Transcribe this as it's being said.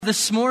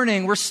This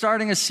morning, we're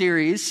starting a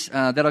series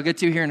that I'll get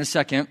to here in a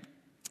second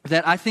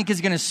that I think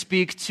is going to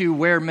speak to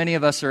where many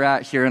of us are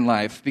at here in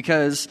life,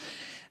 because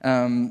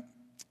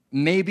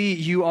maybe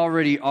you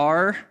already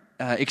are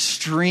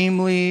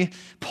extremely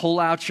pull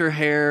out your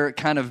hair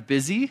kind of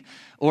busy,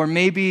 or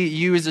maybe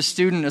you as a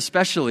student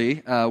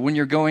especially, when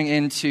you're going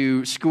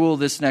into school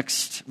this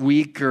next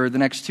week or the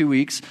next 2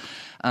 weeks,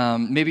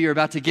 maybe you're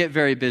about to get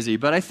very busy,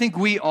 but I think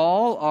we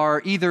all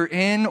are either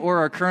in or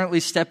are currently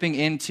stepping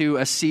into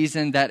a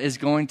season that is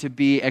going to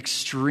be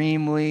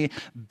extremely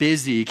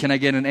busy. Can I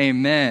get an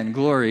amen?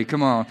 Glory,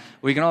 come on.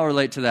 We can all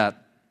relate to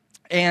that.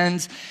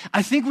 And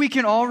I think we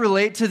can all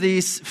relate to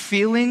these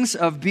feelings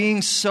of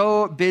being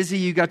so busy.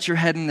 You got your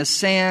head in the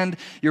sand.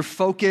 You're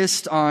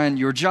focused on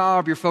your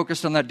job. You're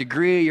focused on that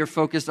degree. You're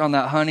focused on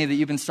that honey that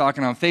you've been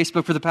stalking on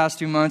Facebook for the past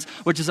 2 months,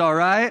 which is all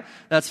right.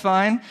 That's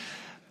fine.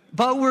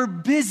 But we're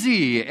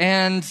busy,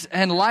 and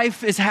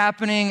life is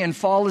happening, and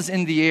fall is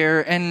in the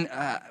air, and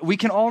we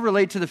can all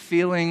relate to the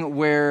feeling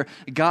where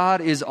God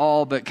is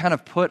all but kind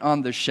of put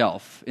on the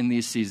shelf in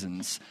these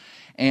seasons.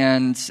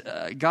 And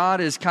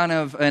God is kind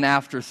of an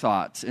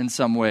afterthought in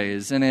some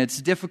ways, and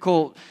it's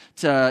difficult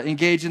to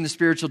engage in the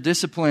spiritual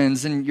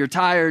disciplines, and you're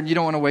tired, and you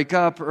don't want to wake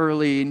up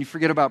early, and you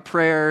forget about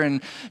prayer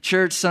and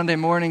church Sunday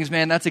mornings.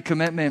 Man, that's a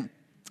commitment.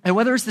 And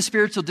whether it's the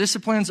spiritual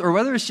disciplines or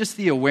whether it's just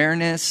the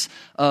awareness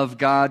of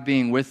God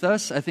being with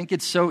us, I think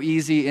it's so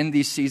easy in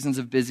these seasons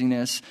of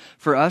busyness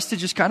for us to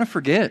just kind of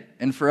forget,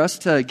 and for us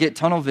to get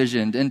tunnel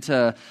visioned and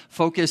to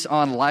focus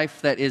on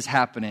life that is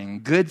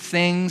happening. Good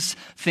things,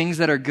 things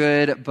that are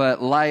good, but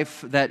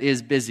life that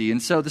is busy.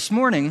 And so this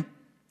morning,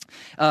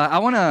 I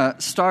want to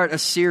start a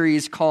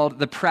series called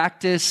The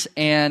Practice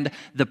and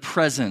the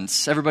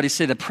Presence. Everybody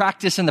say the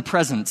practice and the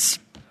presence.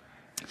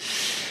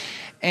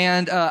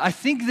 And I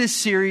think this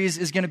series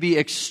is going to be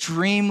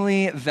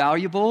extremely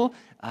valuable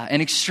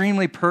and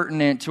extremely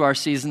pertinent to our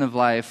season of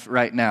life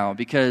right now,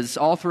 because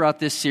all throughout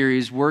this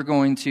series, we're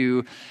going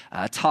to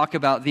talk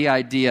about the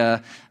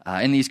idea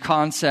and these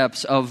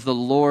concepts of the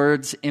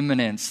Lord's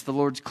immanence, the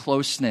Lord's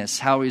closeness,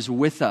 how He's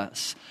with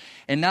us.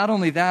 And not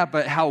only that,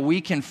 but how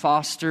we can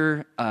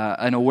foster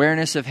an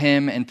awareness of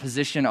Him and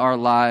position our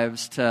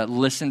lives to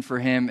listen for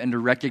Him and to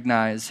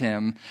recognize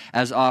Him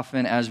as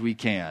often as we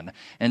can.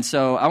 And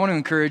so I want to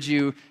encourage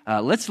you,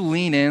 let's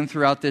lean in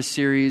throughout this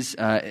series.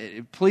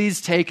 Please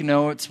take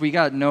notes. We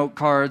got note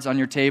cards on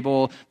your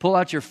table. Pull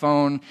out your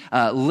phone.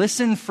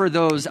 Listen for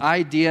those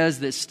ideas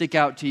that stick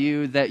out to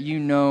you that you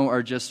know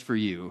are just for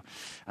you.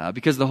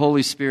 Because the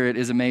Holy Spirit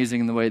is amazing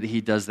in the way that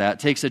He does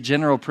that. Takes a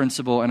general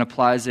principle and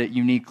applies it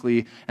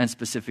uniquely and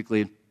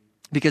specifically.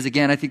 Because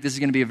again, I think this is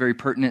going to be a very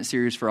pertinent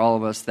series for all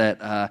of us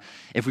that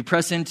if we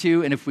press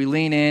into and if we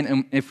lean in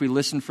and if we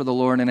listen for the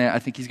Lord in it, I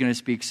think He's going to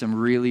speak some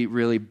really,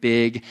 really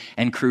big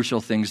and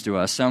crucial things to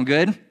us. Sound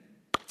good?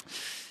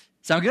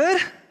 Sound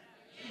good?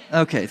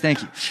 Okay,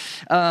 thank you.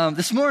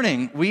 This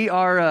morning, we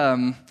are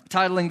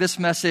titling this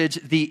message,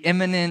 The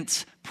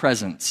Immanent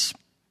Presence.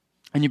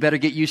 And you better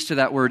get used to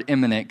that word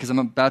imminent, because I'm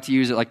about to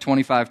use it like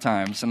 25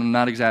 times, and I'm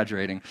not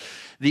exaggerating.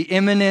 The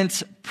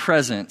imminent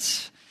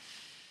presence.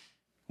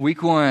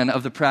 Week 1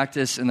 of the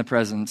practice and the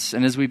presence.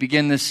 And as we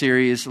begin this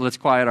series, let's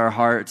quiet our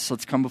hearts.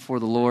 Let's come before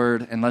the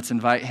Lord, and let's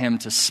invite Him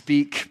to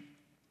speak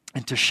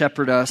and to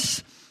shepherd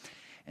us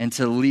and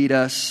to lead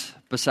us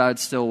beside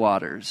still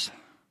waters.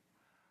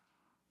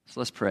 So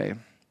let's pray.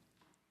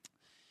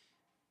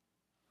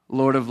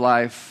 Lord of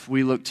life,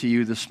 we look to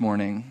You this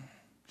morning.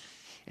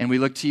 And we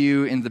look to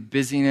You in the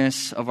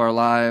busyness of our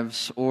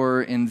lives,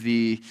 or in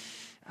the,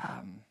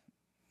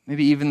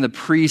 maybe even the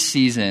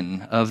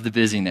pre-season of the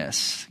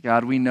busyness.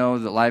 God, we know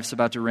that life's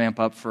about to ramp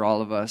up for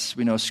all of us.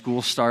 We know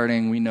school's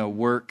starting. We know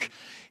work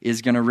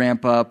is going to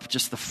ramp up,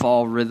 just the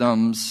fall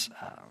rhythms.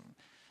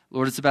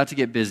 Lord, it's about to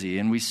get busy.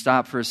 And we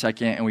stop for a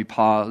second and we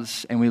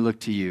pause and we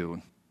look to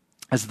You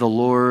as the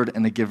Lord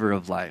and the giver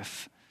of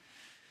life.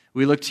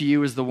 We look to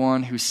You as the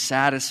one who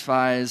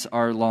satisfies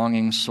our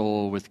longing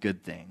soul with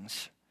good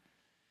things.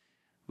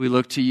 We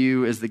look to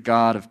You as the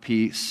God of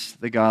peace,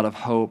 the God of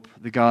hope,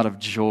 the God of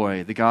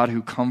joy, the God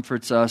who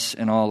comforts us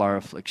in all our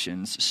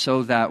afflictions,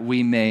 so that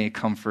we may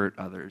comfort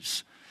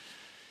others.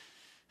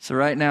 So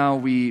right now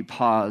we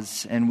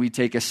pause and we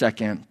take a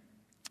second,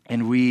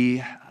 and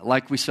we,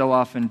 like we so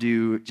often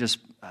do, just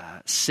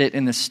sit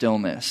in the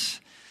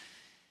stillness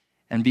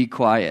and be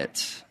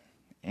quiet.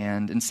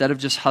 And instead of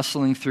just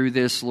hustling through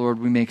this, Lord,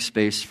 we make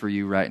space for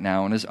You right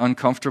now. And as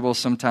uncomfortable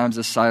sometimes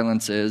as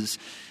silence is,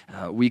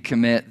 we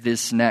commit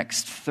this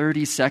next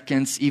 30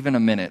 seconds, even a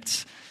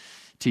minute,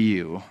 to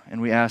You.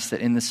 And we ask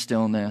that in the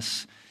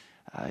stillness,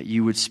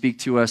 You would speak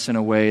to us in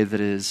a way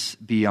that is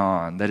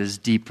beyond, that is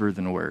deeper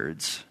than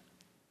words.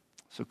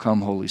 So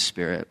come, Holy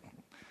Spirit.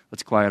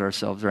 Let's quiet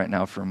ourselves right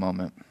now for a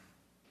moment.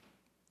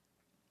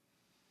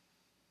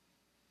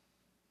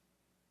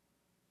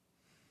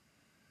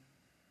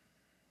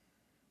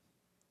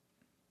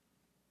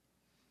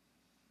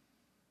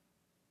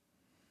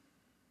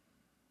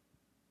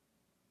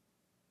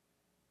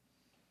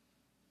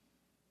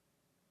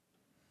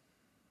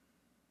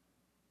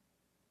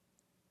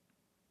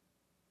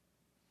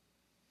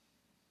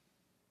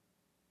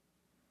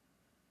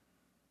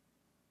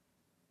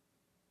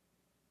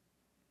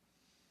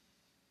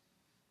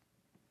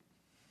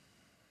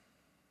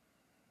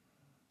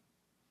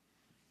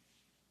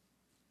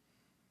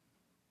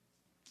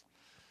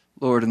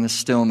 Lord, in the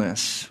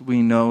stillness,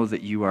 we know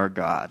that you are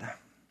God.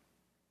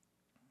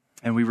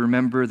 And we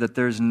remember that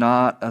there's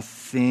not a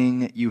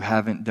thing you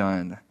haven't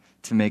done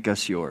to make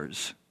us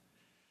yours.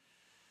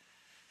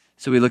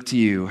 So we look to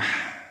you.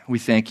 We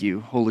thank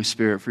you, Holy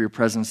Spirit, for your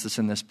presence that's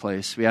in this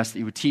place. We ask that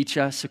you would teach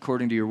us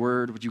according to your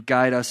word. Would you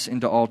guide us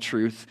into all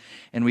truth?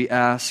 And we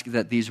ask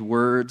that these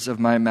words of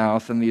my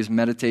mouth and these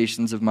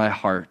meditations of my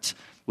heart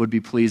would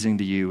be pleasing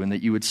to you, and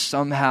that you would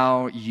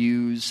somehow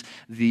use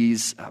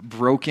these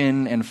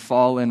broken and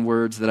fallen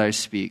words that I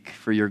speak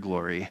for your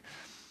glory.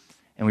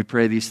 And we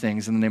pray these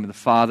things in the name of the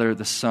Father,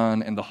 the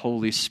Son, and the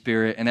Holy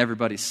Spirit. And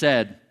everybody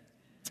said,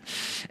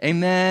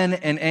 amen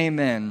and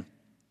amen.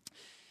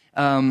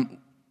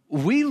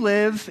 We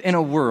live in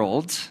a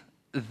world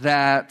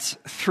that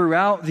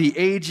throughout the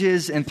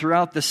ages and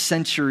throughout the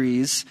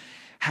centuries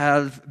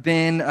have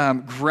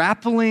been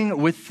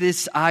grappling with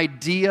this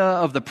idea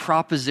of the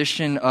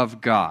proposition of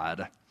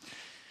God.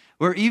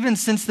 Where even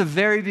since the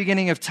very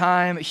beginning of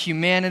time,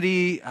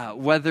 humanity,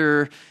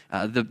 whether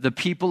the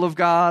people of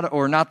God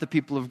or not the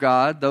people of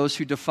God, those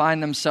who define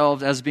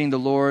themselves as being the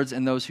Lord's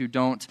and those who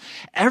don't,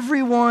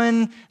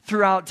 everyone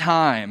throughout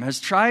time has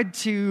tried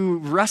to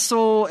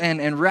wrestle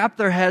and wrap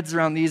their heads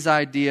around these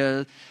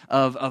ideas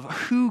of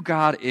who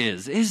God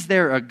is. Is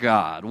there a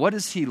God? What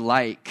is he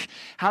like?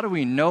 How do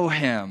we know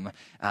him?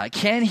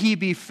 Can he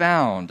be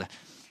found?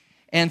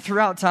 And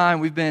throughout time,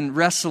 we've been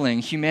wrestling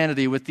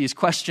humanity with these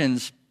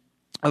questions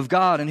of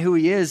God and who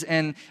he is,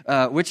 and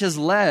which has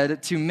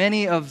led to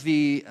many of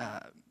the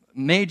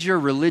major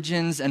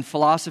religions and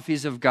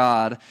philosophies of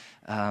God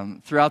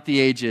throughout the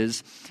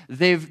ages.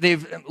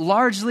 They've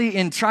largely,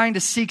 in trying to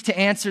seek to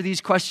answer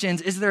these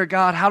questions, is there a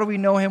God? How do we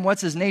know him?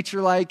 What's his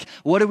nature like?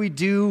 What do we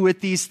do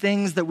with these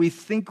things that we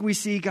think we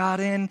see God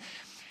in?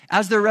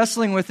 As they're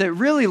wrestling with it,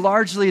 really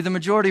largely the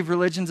majority of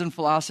religions and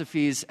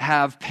philosophies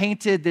have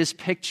painted this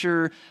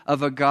picture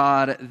of a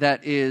God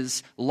that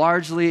is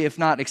largely, if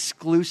not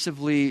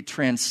exclusively,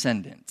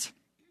 transcendent.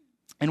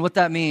 And what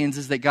that means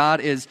is that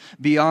God is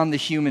beyond the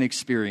human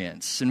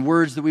experience. And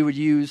words that we would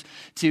use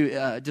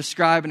to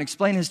describe and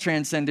explain his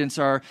transcendence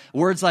are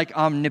words like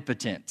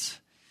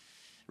omnipotent,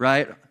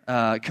 right?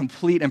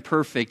 Complete and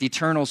perfect,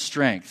 eternal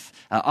strength,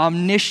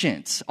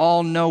 omniscient,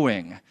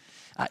 all-knowing,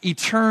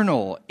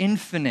 eternal,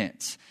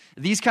 infinite.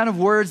 These kind of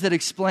words that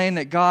explain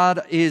that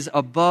God is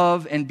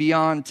above and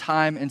beyond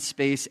time and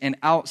space and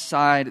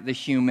outside the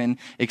human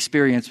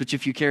experience, which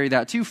if you carry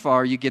that too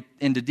far, you get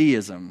into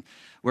deism,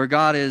 where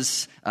God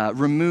is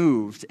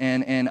removed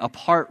and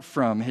apart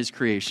from his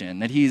creation,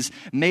 that he's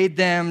made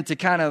them to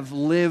kind of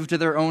live to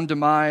their own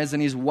demise,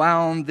 and he's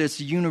wound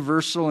this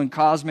universal and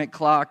cosmic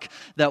clock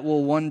that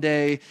will one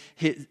day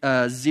hit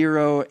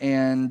zero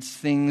and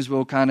things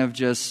will kind of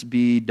just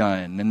be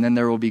done, and then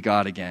there will be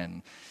God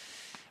again.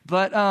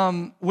 But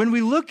when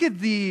we look at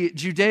the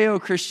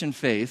Judeo-Christian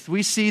faith,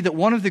 we see that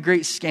one of the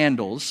great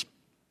scandals,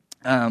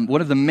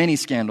 one of the many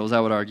scandals, I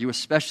would argue,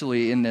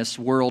 especially in this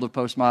world of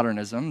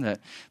postmodernism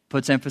that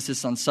puts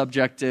emphasis on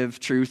subjective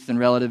truth and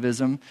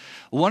relativism,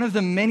 one of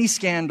the many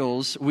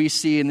scandals we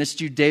see in this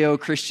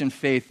Judeo-Christian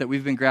faith that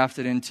we've been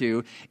grafted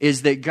into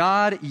is that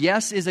God,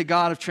 yes, is a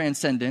God of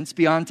transcendence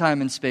beyond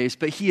time and space,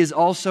 but he is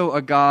also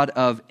a God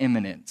of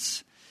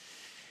immanence.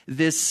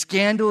 This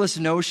scandalous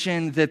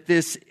notion that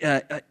this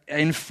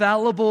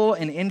infallible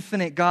and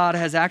infinite God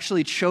has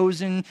actually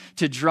chosen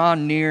to draw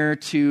near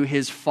to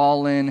his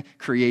fallen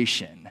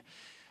creation,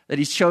 that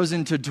he's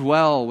chosen to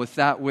dwell with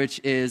that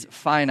which is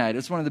finite.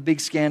 It's one of the big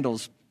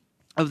scandals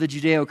of the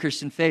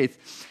Judeo-Christian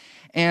faith.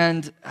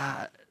 And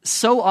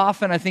so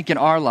often, I think, in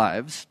our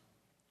lives,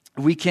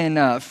 we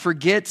can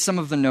forget some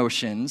of the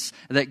notions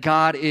that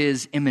God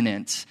is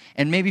immanent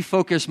and maybe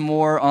focus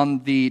more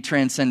on the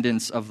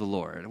transcendence of the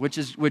Lord, which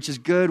is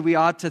good. We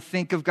ought to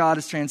think of God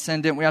as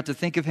transcendent. We ought to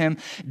think of him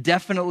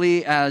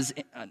definitely as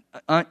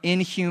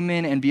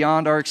inhuman and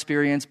beyond our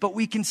experience. But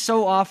we can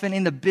so often,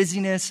 in the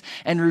busyness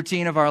and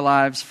routine of our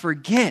lives,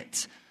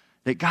 forget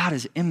that God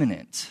is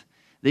immanent,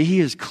 that he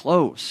is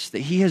close, that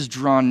he has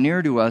drawn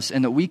near to us,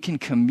 and that we can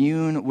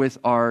commune with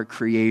our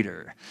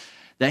Creator.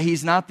 That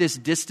he's not this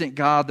distant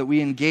God that we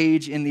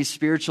engage in these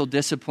spiritual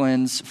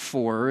disciplines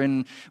for,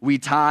 and we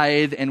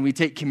tithe, and we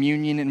take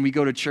communion, and we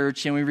go to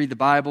church, and we read the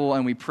Bible,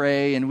 and we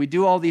pray, and we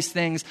do all these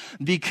things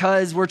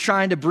because we're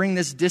trying to bring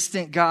this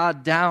distant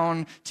God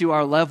down to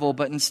our level.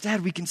 But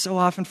instead, we can so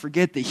often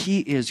forget that he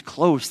is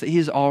close, that he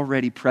is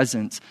already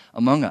present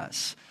among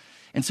us.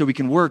 And so we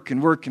can work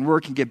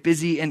and get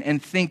busy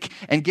and think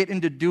and get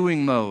into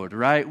doing mode,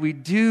 right? We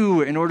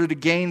do in order to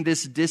gain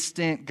this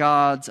distant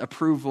God's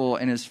approval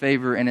and his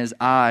favor and his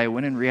eye,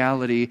 when in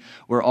reality,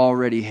 we're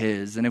already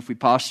his. And if we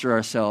posture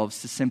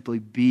ourselves to simply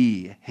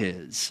be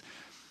his,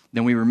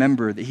 then we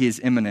remember that he is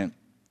immanent.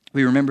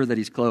 We remember that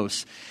he's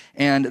close.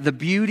 And the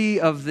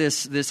beauty of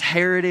this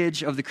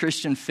heritage of the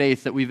Christian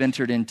faith that we've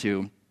entered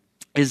into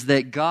is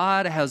that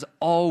God has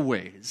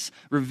always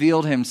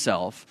revealed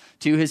himself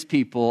to his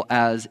people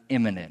as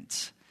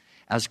immanent,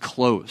 as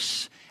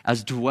close,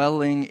 as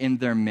dwelling in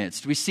their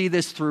midst. We see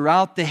this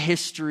throughout the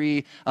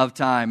history of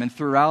time and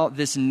throughout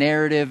this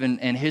narrative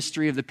and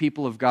history of the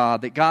people of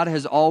God, that God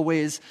has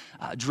always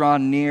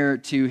drawn near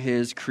to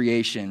his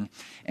creation.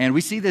 And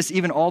we see this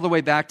even all the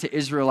way back to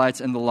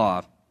Israelites and the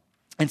law.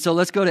 And so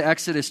let's go to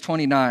Exodus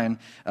 29,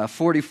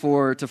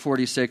 44 to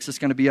 46. It's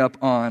going to be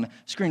up on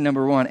screen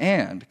number 1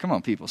 and, come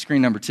on people,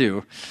 screen number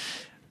 2.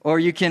 Or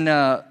you can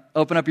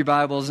open up your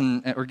Bibles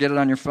or get it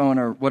on your phone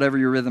or whatever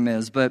your rhythm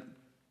is. But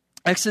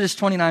Exodus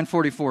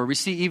 29:44, we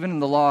see even in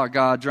the law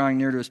God drawing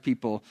near to his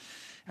people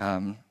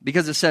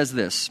because it says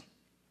this.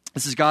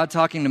 This is God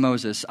talking to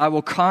Moses. I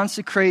will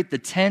consecrate the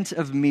tent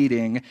of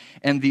meeting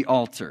and the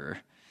altar.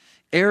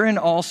 Aaron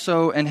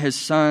also and his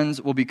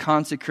sons will be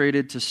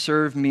consecrated to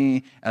serve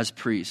me as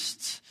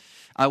priests.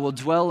 I will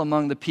dwell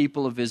among the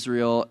people of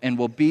Israel and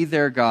will be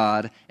their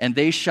God, and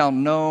they shall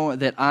know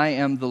that I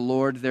am the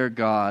Lord their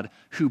God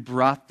who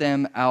brought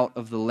them out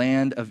of the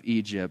land of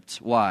Egypt.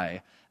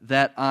 Why?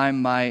 That I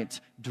might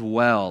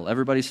dwell.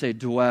 Everybody say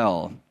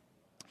dwell.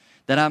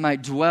 That I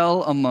might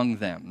dwell among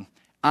them.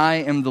 I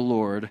am the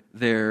Lord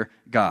their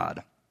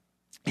God.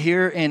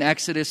 Here in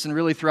Exodus and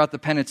really throughout the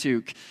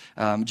Pentateuch,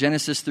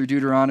 Genesis through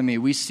Deuteronomy,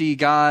 we see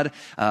God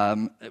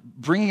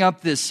bringing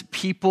up this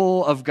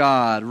people of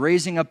God,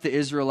 raising up the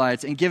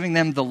Israelites and giving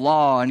them the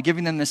law and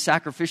giving them the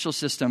sacrificial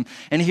system.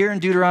 And here in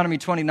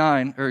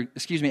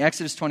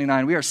Exodus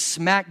 29, we are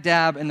smack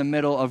dab in the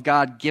middle of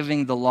God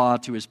giving the law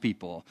to his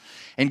people.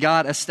 And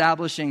God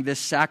establishing this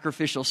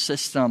sacrificial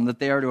system that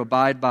they are to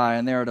abide by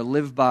and they are to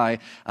live by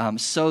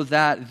so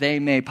that they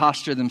may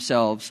posture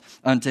themselves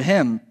unto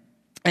him.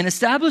 And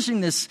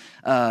establishing this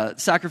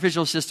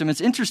sacrificial system,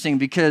 it's interesting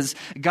because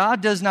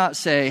God does not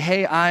say,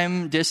 hey,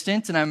 I'm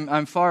distant and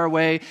I'm far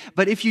away,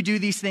 but if you do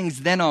these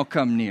things, then I'll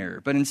come near.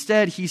 But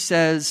instead, he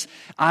says,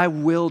 I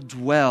will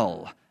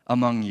dwell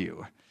among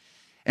you.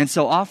 And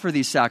so offer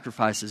these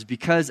sacrifices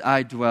because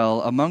I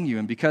dwell among you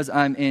and because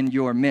I'm in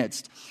your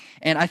midst.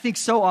 And I think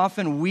so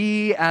often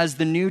we, as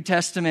the New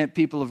Testament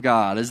people of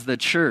God, as the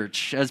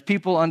church, as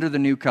people under the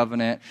new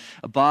covenant,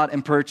 bought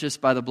and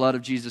purchased by the blood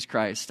of Jesus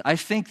Christ, I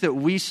think that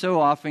we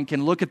so often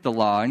can look at the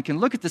law and can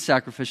look at the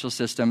sacrificial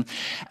system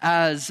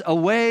as a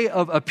way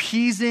of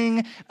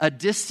appeasing a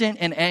distant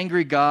and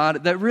angry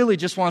God that really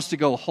just wants to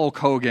go Hulk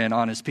Hogan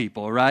on his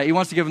people, right? He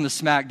wants to give them the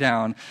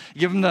smackdown,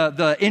 give them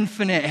the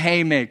infinite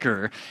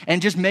haymaker,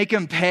 and just make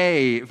them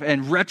pay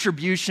and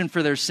retribution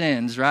for their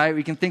sins, right?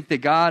 We can think that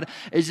God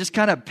is just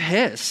kind of pissed,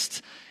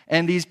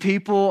 and these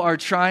people are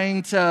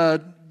trying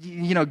to,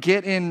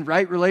 get in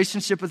right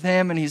relationship with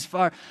him, and he's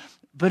far.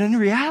 But in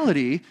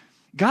reality,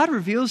 God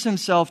reveals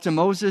himself to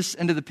Moses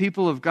and to the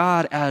people of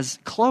God as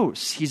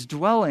close. He's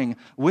dwelling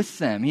with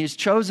them. He has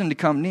chosen to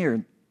come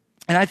near.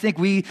 And I think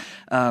we,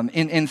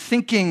 in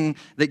thinking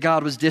that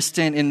God was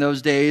distant in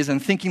those days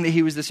and thinking that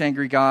he was this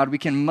angry God, we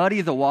can muddy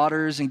the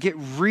waters and get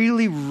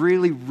really,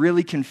 really,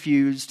 really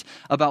confused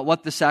about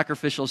what the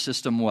sacrificial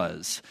system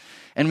was.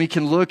 And we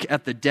can look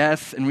at the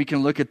death, and we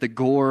can look at the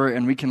gore,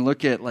 and we can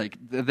look at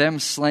them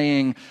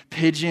slaying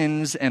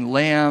pigeons and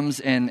lambs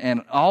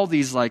and all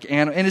these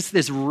animals. And it's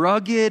this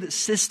rugged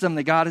system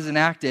that God has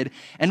enacted,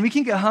 and we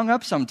can get hung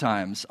up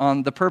sometimes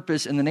on the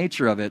purpose and the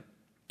nature of it.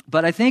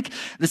 But I think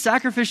the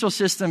sacrificial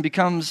system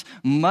becomes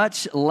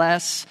much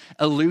less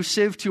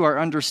elusive to our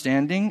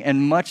understanding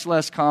and much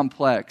less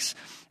complex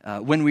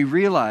when we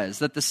realize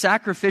that the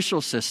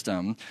sacrificial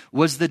system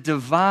was the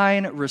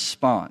divine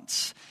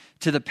response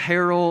to the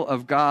peril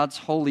of God's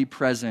holy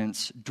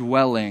presence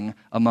dwelling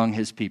among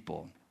his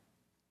people.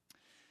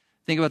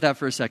 Think about that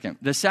for a second.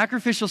 The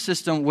sacrificial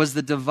system was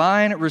the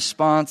divine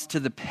response to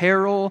the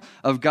peril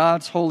of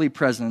God's holy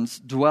presence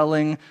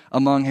dwelling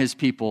among his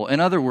people. In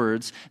other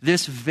words,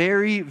 this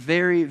very,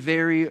 very,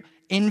 very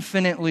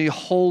infinitely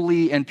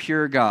holy and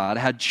pure God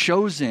had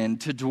chosen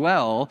to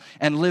dwell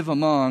and live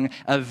among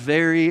a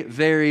very,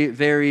 very,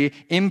 very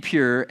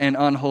impure and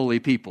unholy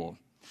people.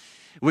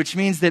 Which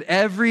means that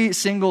every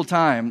single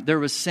time there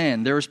was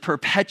sin, there was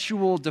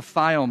perpetual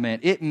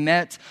defilement, it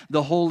met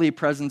the holy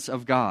presence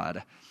of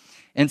God.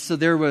 And so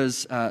there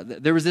was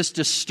this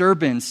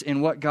disturbance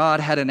in what God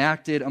had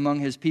enacted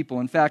among his people.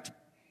 In fact,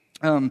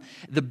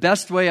 the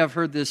best way I've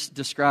heard this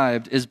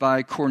described is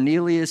by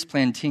Cornelius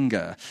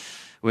Plantinga,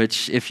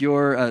 which if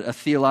you're a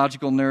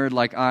theological nerd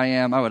like I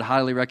am, I would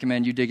highly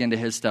recommend you dig into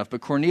his stuff.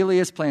 But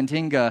Cornelius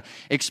Plantinga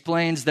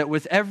explains that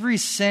with every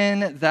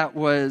sin that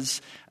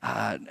was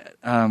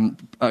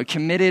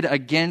committed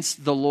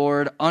against the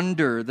Lord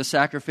under the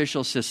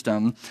sacrificial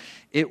system,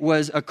 it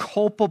was a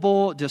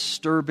culpable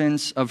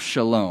disturbance of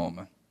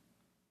shalom.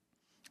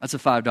 That's a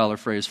 $5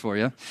 phrase for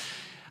you.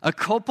 A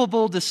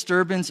culpable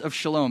disturbance of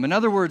shalom. In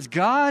other words,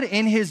 God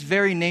in his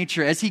very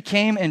nature, as he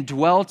came and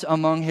dwelt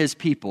among his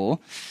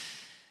people,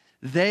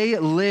 they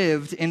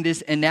lived in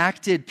this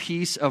enacted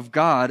peace of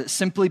God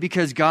simply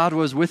because God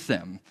was with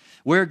them.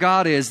 Where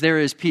God is, there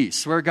is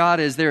peace. Where God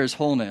is, there is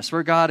wholeness.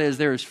 Where God is,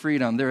 there is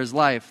freedom. There is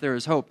life. There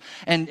is hope.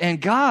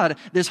 And God,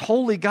 this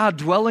holy God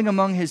dwelling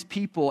among his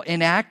people,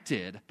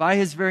 enacted by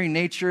his very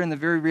nature and the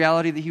very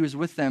reality that he was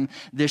with them,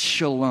 this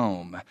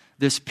shalom,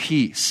 this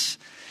peace.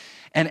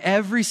 And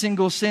every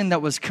single sin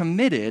that was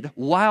committed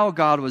while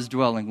God was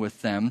dwelling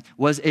with them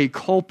was a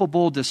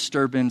culpable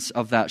disturbance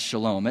of that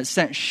shalom. It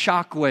sent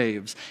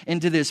shockwaves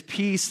into this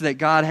peace that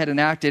God had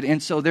enacted.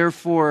 And so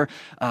therefore,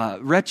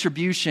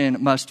 retribution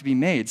must be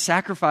made.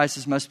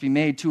 Sacrifices must be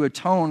made to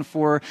atone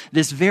for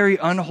this very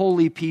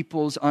unholy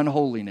people's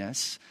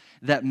unholiness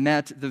that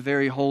met the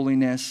very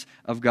holiness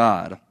of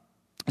God.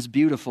 It's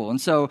beautiful.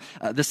 And so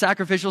the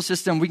sacrificial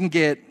system, we can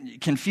get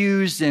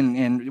confused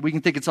and we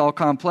can think it's all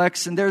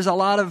complex. And there's a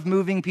lot of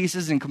moving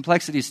pieces and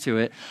complexities to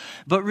it.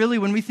 But really,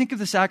 when we think of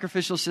the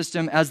sacrificial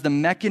system as the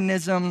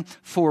mechanism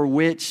for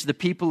which the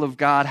people of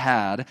God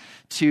had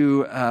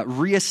to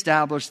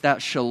reestablish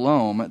that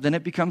shalom, then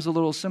it becomes a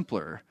little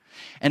simpler.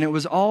 And it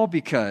was all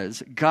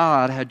because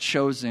God had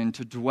chosen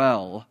to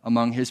dwell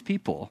among his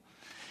people.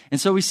 And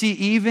so we see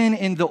even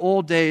in the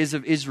old days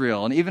of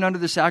Israel, and even under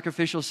the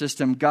sacrificial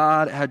system,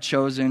 God had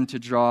chosen to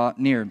draw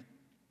near.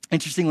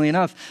 Interestingly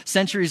enough,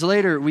 centuries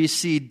later, we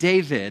see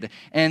David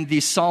and the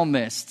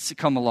psalmists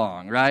come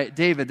along, right?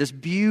 David, this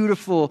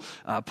beautiful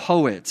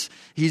poet,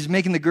 he's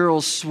making the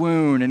girls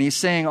swoon, and he's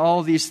saying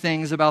all these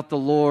things about the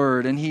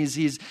Lord, and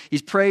he's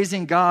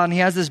praising God, and he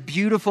has this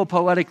beautiful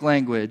poetic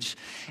language.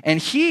 And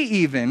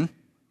he even,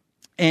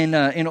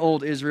 in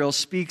old Israel,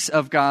 speaks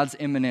of God's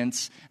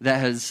immanence that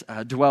has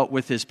dwelt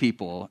with his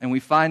people. And we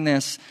find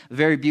this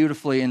very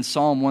beautifully in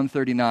Psalm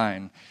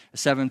 139,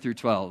 7 through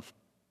 12.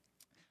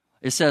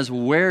 It says,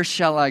 "Where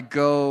shall I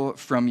go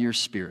from your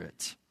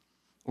spirit?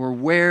 Or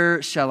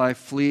where shall I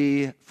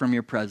flee from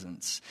your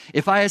presence?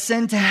 If I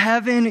ascend to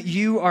heaven,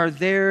 you are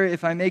there.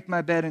 If I make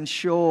my bed in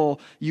Sheol,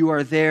 you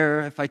are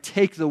there. If I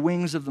take the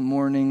wings of the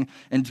morning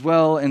and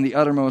dwell in the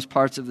uttermost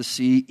parts of the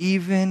sea,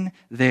 even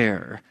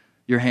there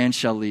your hand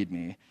shall lead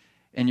me,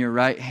 and your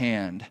right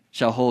hand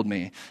shall hold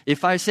me.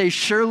 If I say,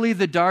 surely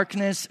the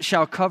darkness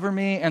shall cover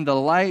me, and the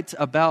light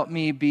about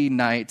me be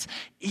night,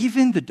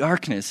 even the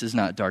darkness is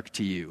not dark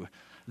to you.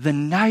 The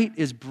night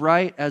is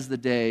bright as the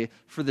day,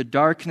 for the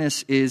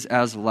darkness is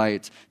as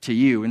light to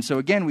you." And so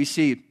again, we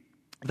see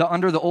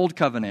under the old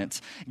covenant,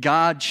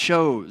 God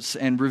chose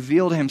and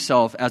revealed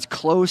himself as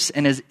close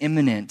and as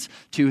immanent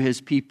to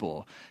his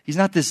people. He's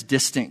not this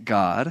distant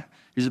God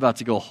who's about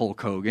to go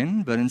Hulk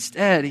Hogan, but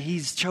instead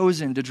he's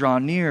chosen to draw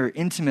near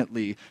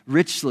intimately,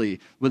 richly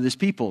with his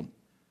people.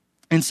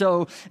 And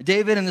so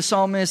David and the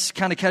psalmists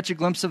kind of catch a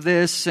glimpse of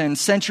this, and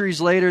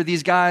centuries later,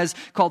 these guys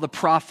called the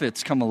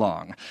prophets come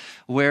along,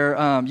 where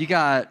you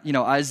got,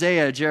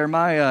 Isaiah,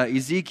 Jeremiah,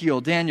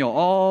 Ezekiel, Daniel,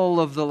 all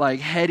of the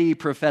heady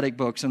prophetic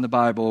books in the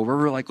Bible, where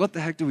we're like, what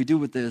the heck do we do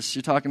with this?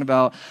 You're talking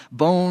about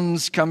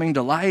bones coming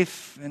to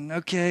life, and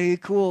okay,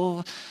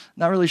 cool,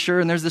 not really sure.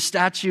 And there's the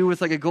statue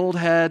with a gold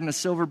head and a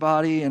silver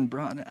body and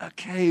bronze.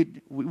 Okay,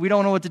 we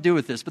don't know what to do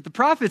with this. But the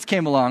prophets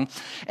came along,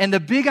 and the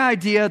big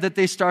idea that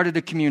they started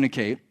to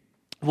communicate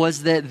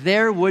was that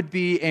there would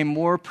be a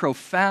more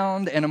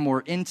profound and a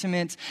more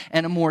intimate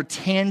and a more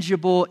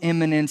tangible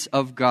immanence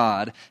of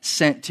God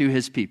sent to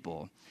his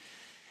people.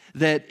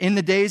 That in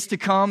the days to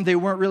come, they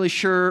weren't really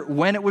sure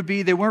when it would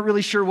be. They weren't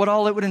really sure what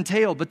all it would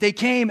entail. But they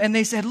came and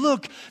they said,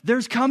 look,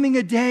 there's coming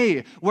a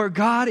day where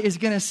God is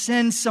going to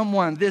send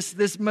someone,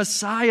 this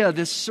Messiah,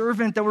 this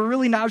servant that we're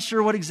really not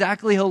sure what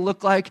exactly he'll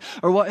look like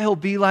or what he'll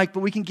be like.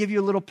 But we can give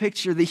you a little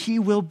picture that he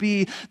will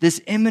be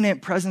this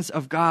immanent presence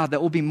of God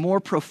that will be more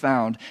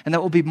profound and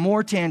that will be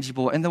more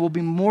tangible and that will be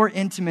more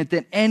intimate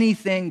than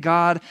anything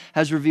God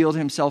has revealed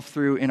himself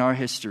through in our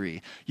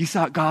history. You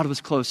thought God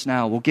was close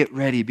now. Well, get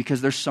ready,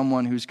 because there's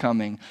someone who's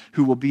coming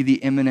who will be the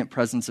immanent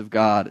presence of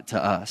God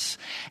to us.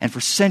 And for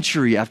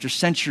century after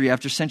century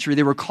after century,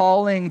 they were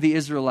calling the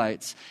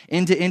Israelites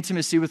into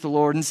intimacy with the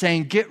Lord and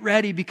saying, get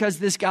ready, because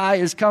this guy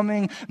is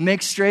coming.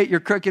 Make straight your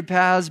crooked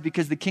paths,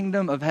 because the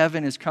kingdom of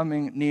heaven is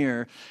coming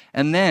near.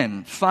 And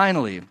then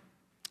finally,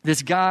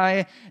 this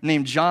guy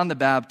named John the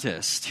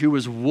Baptist, who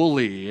was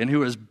woolly and who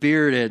was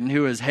bearded and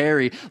who was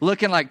hairy,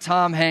 looking like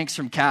Tom Hanks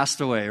from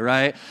Castaway,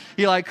 right?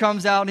 He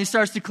comes out and he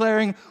starts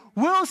declaring,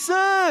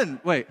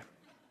 Wilson! Wait.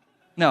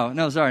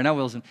 No, sorry, not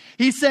Wilson.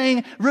 He's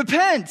saying,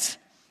 repent!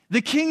 The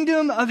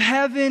kingdom of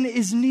heaven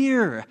is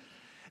near.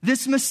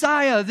 This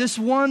Messiah, this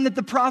one that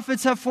the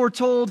prophets have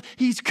foretold,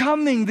 he's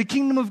coming. The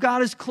kingdom of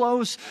God is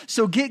close.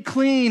 So get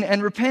clean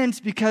and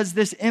repent, because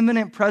this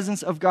immanent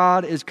presence of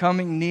God is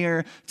coming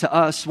near to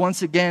us.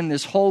 Once again,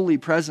 this holy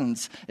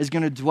presence is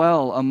going to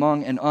dwell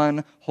among an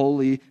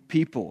unholy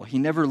people. He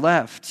never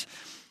left,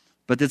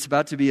 but it's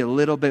about to be a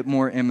little bit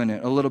more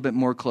immanent, a little bit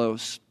more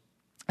close.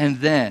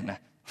 And then,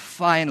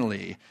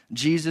 finally,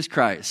 Jesus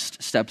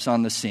Christ steps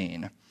on the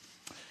scene.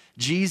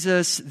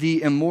 Jesus,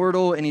 the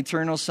immortal and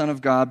eternal Son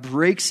of God,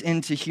 breaks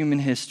into human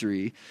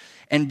history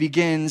and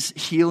begins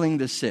healing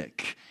the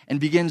sick and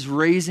begins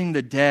raising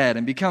the dead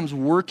and becomes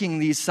working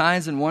these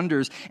signs and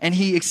wonders, and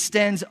he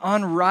extends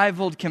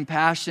unrivaled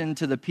compassion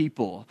to the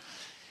people.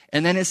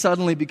 And then it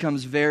suddenly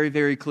becomes very,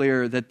 very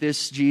clear that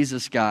this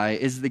Jesus guy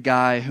is the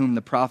guy whom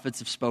the prophets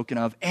have spoken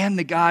of and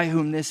the guy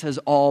whom this has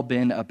all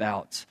been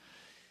about.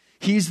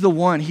 He's the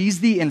one. He's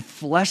the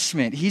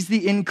enfleshment. He's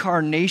the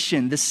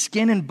incarnation, the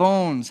skin and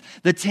bones,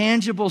 the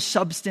tangible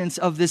substance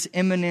of this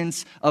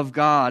immanence of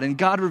God. And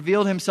God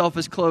revealed himself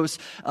as close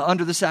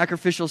under the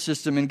sacrificial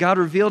system. And God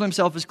revealed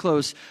himself as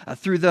close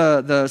through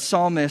the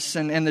psalmists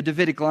and the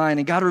Davidic line.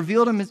 And God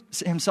revealed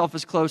himself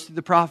as close through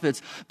the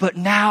prophets. But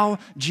now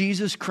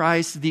Jesus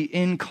Christ, the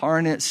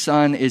incarnate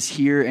Son, is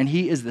here. And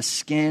he is the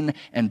skin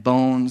and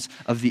bones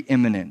of the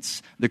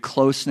immanence, the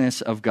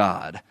closeness of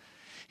God.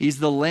 He's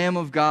the Lamb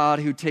of God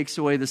who takes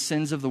away the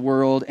sins of the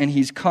world, and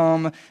he's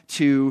come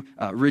to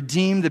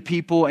redeem the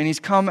people, and he's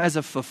come as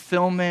a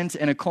fulfillment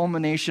and a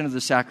culmination of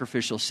the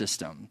sacrificial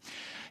system.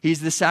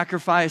 He's the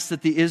sacrifice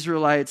that the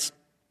Israelites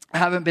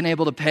haven't been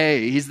able to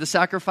pay. He's the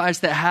sacrifice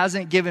that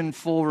hasn't given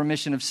full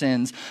remission of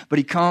sins, but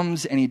he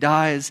comes and he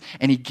dies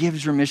and he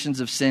gives remissions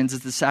of sins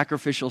as the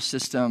sacrificial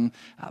system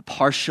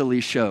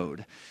partially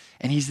showed.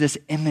 And he's this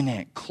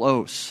immanent,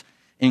 close,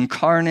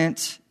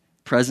 incarnate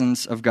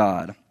presence of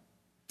God.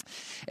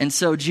 And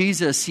so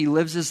Jesus, he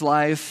lives his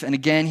life, and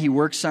again, he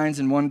works signs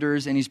and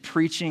wonders, and he's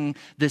preaching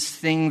this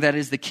thing that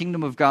is the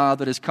kingdom of God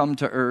that has come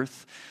to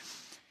earth.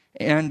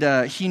 And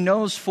he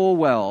knows full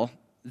well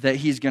that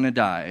he's going to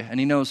die,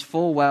 and he knows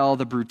full well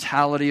the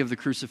brutality of the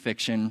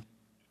crucifixion.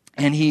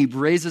 And he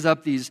raises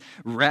up these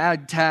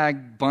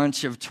ragtag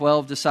bunch of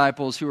 12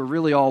 disciples who are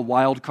really all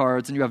wild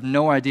cards, and you have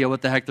no idea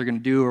what the heck they're going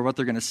to do or what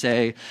they're going to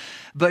say.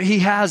 But he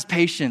has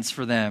patience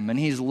for them, and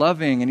he's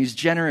loving, and he's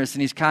generous,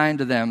 and he's kind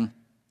to them.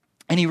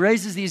 And he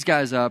raises these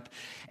guys up,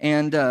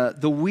 and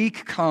the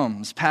week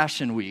comes,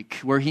 Passion Week,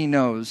 where he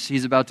knows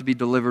he's about to be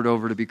delivered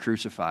over to be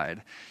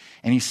crucified.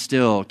 And he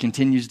still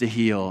continues to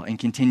heal and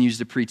continues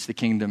to preach the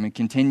kingdom and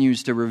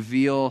continues to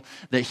reveal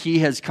that he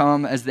has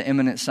come as the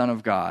immanent Son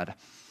of God.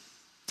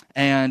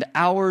 And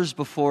hours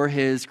before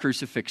his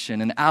crucifixion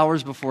and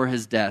hours before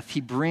his death,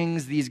 he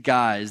brings these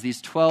guys,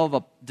 these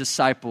 12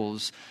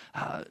 disciples,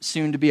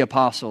 soon to be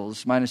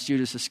apostles, minus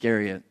Judas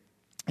Iscariot.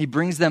 He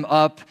brings them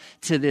up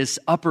to this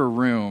upper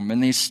room,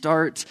 and they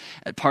start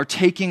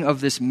partaking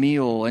of this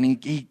meal, and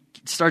he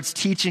starts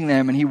teaching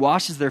them, and he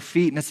washes their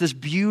feet, and it's this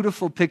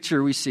beautiful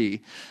picture we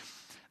see.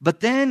 But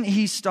then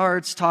he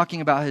starts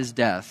talking about his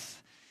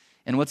death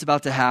and what's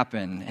about to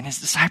happen, and his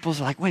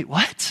disciples are like, wait,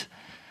 what?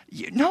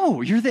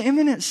 No, you're the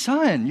immanent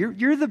Son.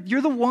 You're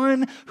the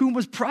one who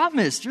was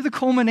promised. You're the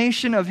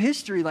culmination of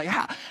history. Like,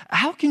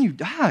 how can you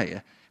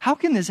die? How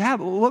can this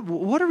happen?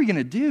 What are we going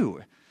to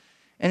do?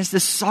 And it's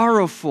this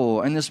sorrowful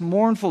and this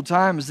mournful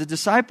time as the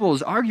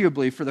disciples,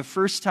 arguably for the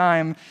first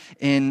time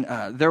in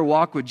their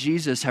walk with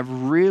Jesus, have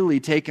really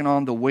taken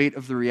on the weight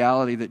of the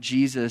reality that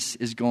Jesus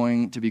is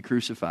going to be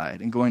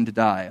crucified and going to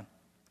die.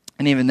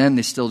 And even then,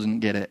 they still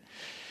didn't get it.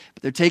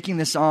 But they're taking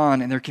this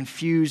on, and they're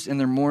confused, and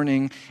they're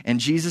mourning, and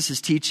Jesus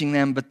is teaching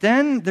them. But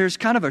then there's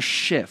kind of a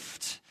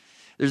shift.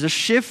 There's a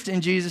shift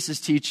in Jesus'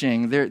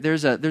 teaching.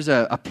 There's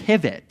a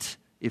pivot,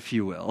 if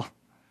you will,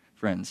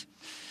 friends.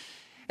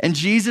 And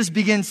Jesus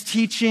begins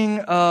teaching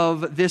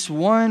of this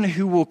one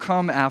who will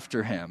come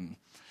after him.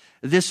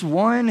 This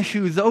one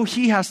who, though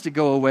he has to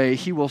go away,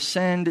 he will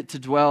send to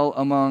dwell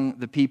among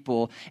the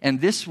people.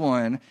 And this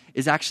one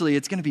is actually,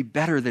 it's going to be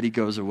better that he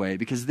goes away,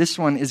 because this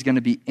one is going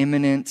to be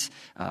immanent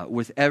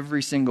with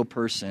every single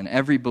person,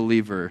 every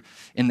believer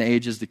in the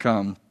ages to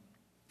come.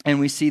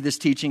 And we see this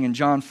teaching in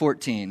John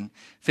 14,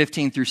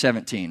 15 through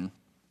 17.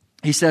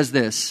 He says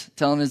this,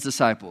 telling his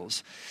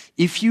disciples,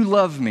 "If you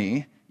love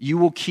me, you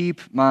will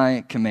keep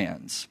my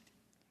commands.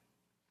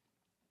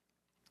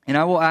 And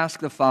I will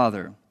ask the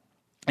Father,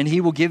 and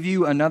he will give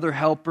you another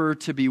helper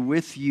to be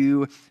with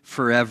you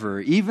forever,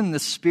 even the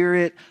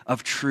Spirit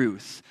of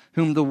truth,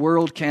 whom the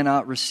world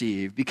cannot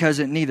receive, because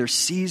it neither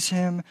sees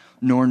him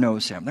nor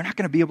knows him." They're not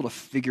going to be able to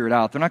figure it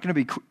out. They're not going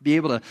to be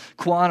able to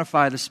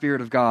quantify the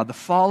Spirit of God. The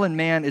fallen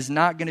man is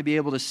not going to be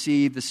able to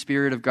see the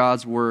Spirit of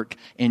God's work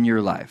in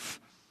your life.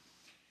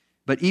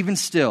 But even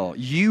still,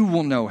 you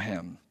will know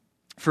him,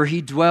 for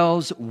he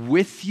dwells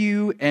with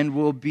you and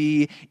will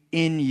be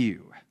in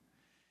you.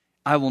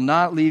 I will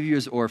not leave you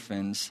as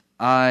orphans.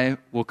 I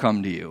will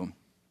come to you.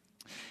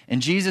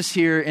 And Jesus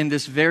here, in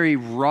this very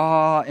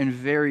raw and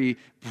very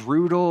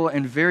brutal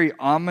and very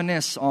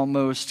ominous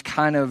almost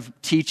kind of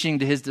teaching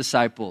to his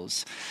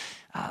disciples,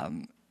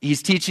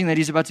 he's teaching that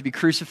he's about to be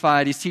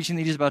crucified. He's teaching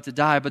that he's about to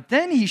die. But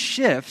then he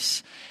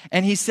shifts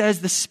and he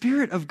says the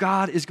Spirit of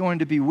God is going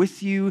to be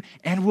with you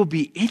and will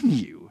be in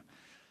you.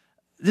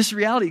 This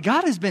reality,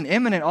 God has been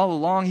immanent all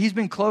along. He's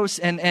been close,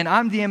 and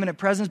I'm the immanent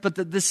presence. But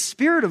the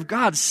Spirit of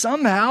God,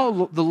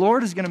 somehow the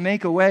Lord is going to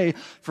make a way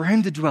for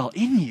him to dwell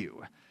in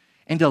you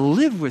and to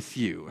live with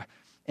you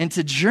and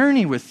to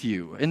journey with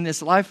you in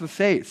this life of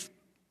faith.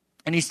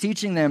 And he's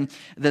teaching them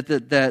that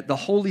the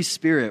Holy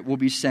Spirit will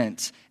be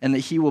sent and that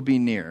he will be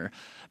near.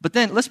 But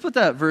then let's put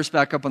that verse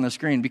back up on the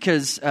screen,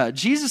 because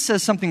Jesus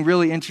says something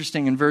really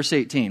interesting in verse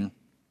 18.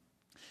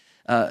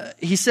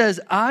 He says,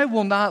 "I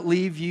will not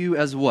leave you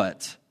as"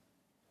 what?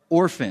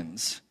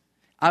 "Orphans.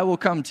 I will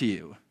come to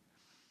you."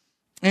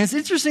 And it's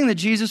interesting that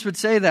Jesus would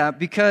say that,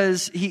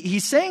 because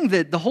he's saying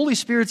that the Holy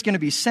Spirit's going to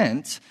be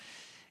sent,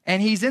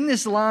 And he's in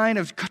this line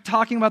of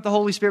talking about the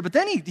Holy Spirit, but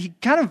then he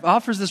kind of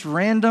offers this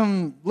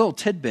random little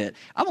tidbit.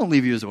 I won't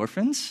leave you as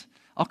orphans.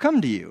 I'll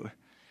come to you.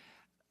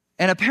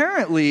 And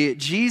apparently,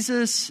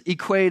 Jesus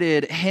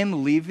equated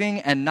him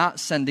leaving and not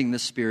sending the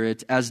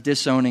Spirit as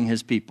disowning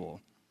his people.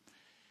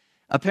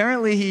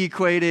 Apparently, he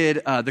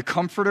equated the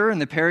Comforter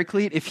and the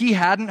Paraclete. If he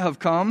hadn't have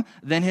come,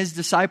 then his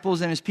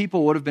disciples and his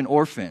people would have been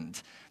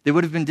orphaned. They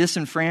would have been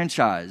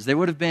disenfranchised. They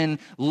would have been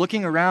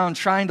looking around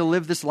trying to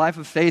live this life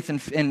of faith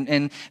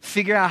and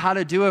figure out how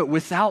to do it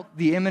without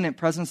the imminent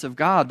presence of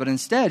God. But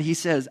instead, he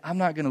says, I'm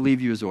not going to leave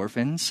you as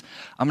orphans.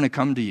 I'm going to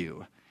come to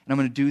you. And I'm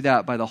going to do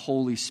that by the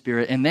Holy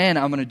Spirit. And then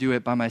I'm going to do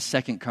it by my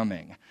second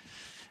coming.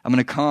 I'm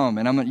going to come,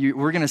 and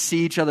we're going to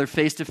see each other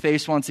face to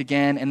face once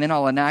again, and then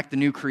I'll enact the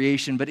new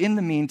creation. But in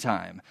the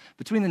meantime,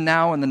 between the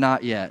now and the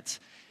not yet,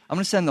 I'm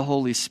going to send the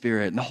Holy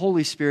Spirit, and the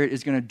Holy Spirit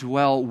is going to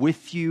dwell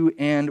with you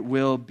and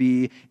will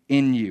be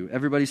in you.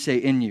 Everybody say,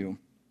 in you.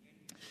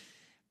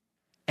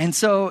 And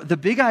so the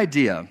big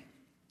idea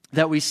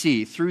that we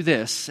see through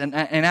this, and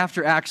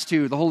after Acts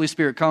 2, the Holy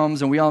Spirit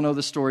comes, and we all know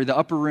the story, the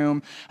upper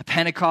room,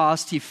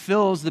 Pentecost, he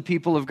fills the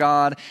people of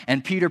God,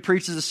 and Peter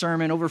preaches a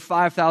sermon, over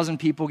 5,000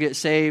 people get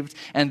saved,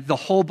 and the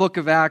whole book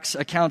of Acts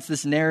accounts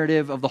this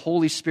narrative of the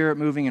Holy Spirit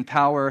moving in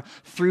power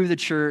through the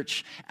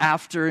church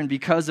after and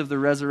because of the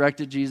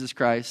resurrected Jesus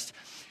Christ.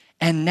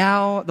 And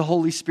now the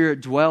Holy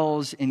Spirit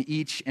dwells in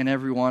each and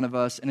every one of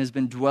us and has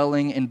been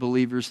dwelling in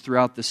believers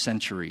throughout the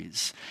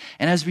centuries.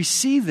 And as we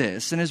see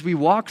this, and as we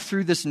walk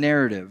through this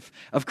narrative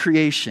of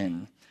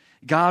creation,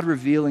 God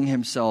revealing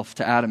himself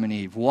to Adam and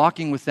Eve,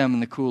 walking with them in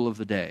the cool of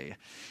the day,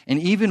 and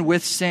even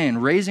with sin,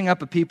 raising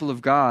up a people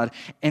of God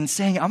and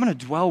saying, I'm going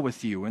to dwell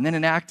with you, and then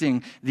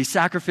enacting the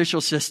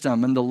sacrificial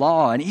system and the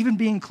law, and even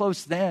being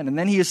close then. And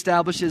then he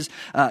establishes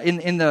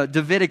in the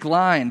Davidic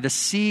line, the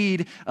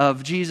seed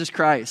of Jesus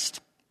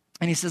Christ.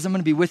 And he says, I'm going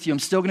to be with you. I'm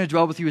still going to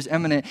dwell with you as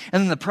eminent.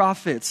 And then the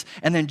prophets,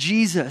 and then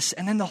Jesus,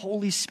 and then the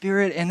Holy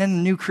Spirit, and then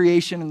the new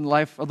creation and the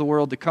life of the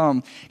world to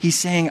come. He's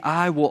saying,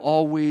 I will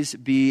always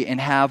be and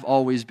have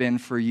always been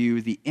for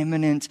you the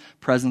imminent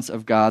presence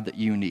of God that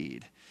you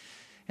need.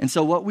 And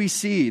so what we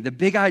see, the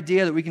big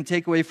idea that we can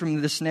take away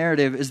from this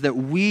narrative is that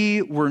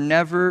we were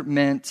never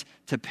meant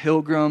to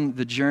pilgrim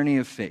the journey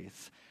of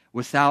faith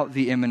without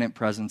the imminent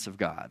presence of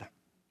God.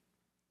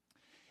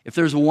 If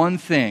there's one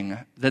thing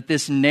that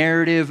this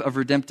narrative of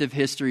redemptive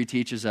history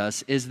teaches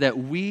us, is that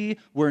we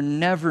were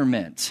never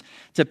meant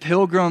to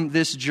pilgrim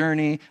this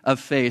journey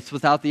of faith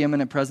without the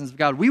imminent presence of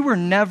God. We were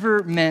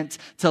never meant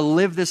to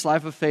live this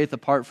life of faith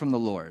apart from the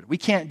Lord. We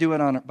can't do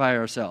it by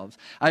ourselves.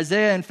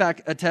 Isaiah, in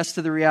fact, attests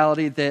to the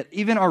reality that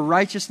even our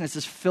righteousness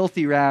is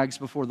filthy rags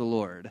before the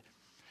Lord.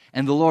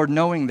 And the Lord,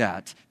 knowing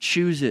that,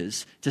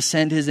 chooses to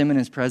send his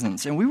imminent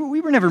presence. And we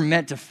were never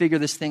meant to figure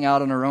this thing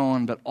out on our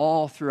own, but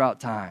all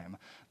throughout time,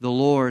 the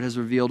Lord has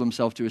revealed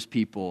himself to his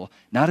people,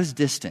 not as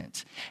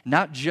distant,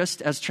 not just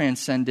as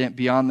transcendent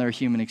beyond their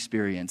human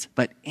experience,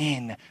 but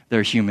in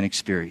their human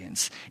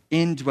experience,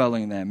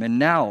 indwelling them. And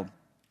now,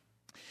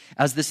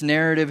 as this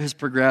narrative has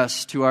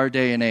progressed to our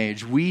day and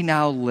age, we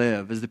now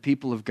live as the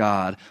people of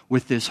God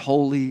with this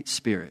Holy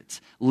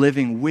Spirit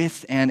living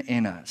with and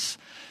in us.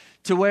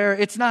 To where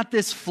it's not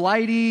this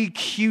flighty,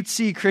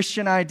 cutesy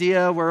Christian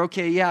idea where,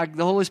 okay, yeah,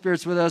 the Holy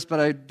Spirit's with us,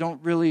 but I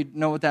don't really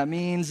know what that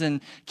means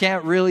and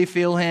can't really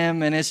feel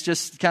him, and it's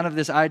just kind of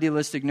this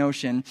idealistic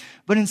notion.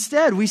 But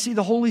instead, we see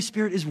the Holy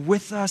Spirit is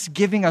with us,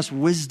 giving us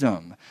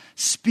wisdom,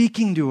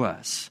 speaking to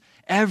us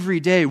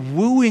every day,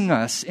 wooing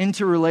us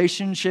into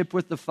relationship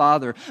with the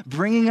Father,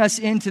 bringing us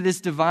into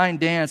this divine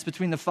dance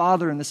between the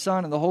Father and the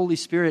Son and the Holy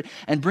Spirit,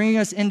 and bringing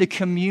us into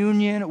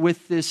communion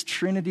with this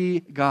Trinity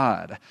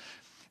God.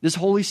 This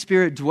Holy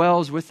Spirit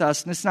dwells with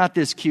us, and it's not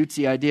this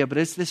cutesy idea, but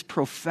it's this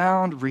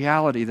profound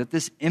reality that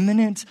this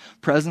imminent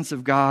presence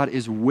of God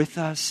is with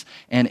us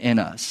and in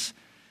us.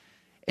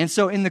 And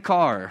so in the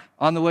car,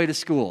 on the way to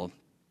school,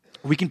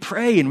 we can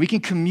pray and we can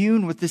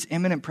commune with this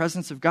imminent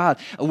presence of God.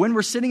 When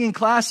we're sitting in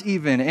class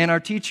even, and our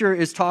teacher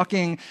is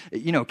talking,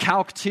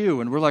 Calc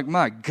 2, and we're like,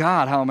 my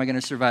God, how am I going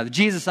to survive?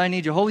 Jesus, I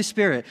need you. Holy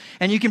Spirit.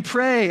 And you can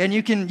pray, and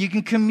you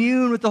can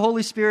commune with the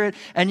Holy Spirit,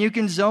 and you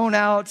can zone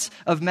out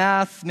of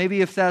math, maybe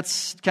if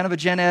that's kind of a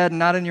gen ed and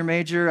not in your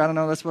major. I don't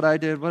know, that's what I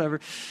did,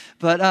 whatever.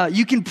 But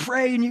you can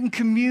pray, and you can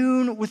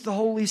commune with the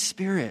Holy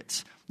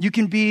Spirit. You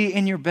can be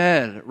in your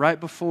bed right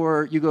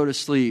before you go to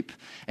sleep,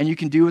 and you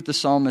can do what the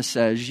psalmist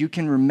says. You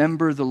can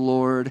remember the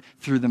Lord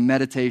through the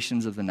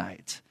meditations of the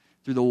night,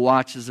 through the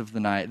watches of the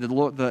night.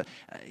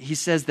 He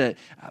says that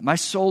my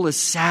soul is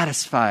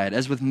satisfied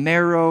as with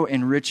marrow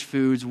and rich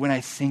foods when I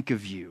think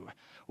of you,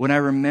 when I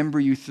remember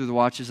you through the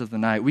watches of the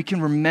night. We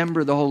can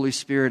remember the Holy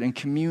Spirit and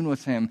commune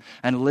with him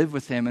and live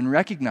with him and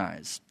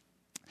recognize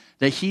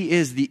that he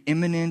is the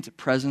imminent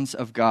presence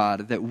of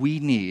God that we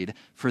need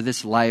for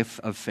this life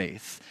of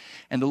faith.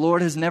 And the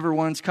Lord has never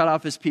once cut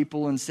off his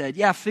people and said,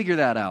 yeah, figure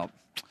that out.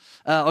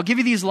 I'll give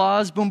you these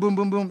laws, boom, boom,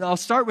 boom, boom. I'll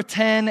start with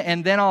 10,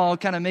 and then I'll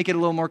kind of make it a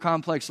little more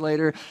complex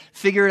later.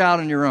 Figure it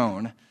out on your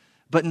own.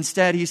 But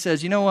instead, he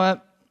says, you know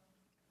what?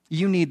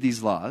 You need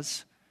these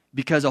laws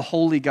because a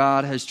holy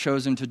God has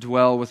chosen to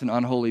dwell with an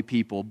unholy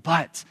people.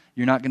 But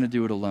you're not going to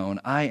do it alone.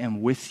 I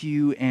am with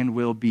you and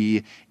will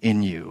be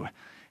in you.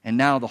 And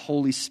now the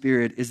Holy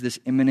Spirit is this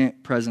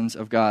immanent presence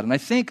of God. And I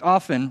think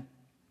often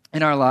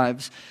in our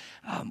lives,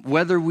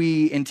 whether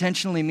we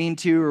intentionally mean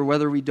to or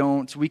whether we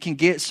don't, we can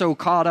get so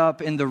caught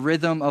up in the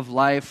rhythm of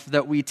life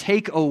that we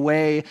take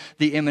away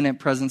the immanent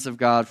presence of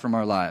God from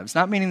our lives.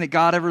 Not meaning that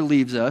God ever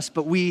leaves us,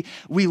 but we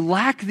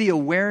lack the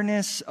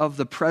awareness of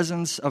the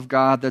presence of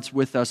God that's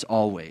with us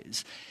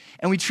always.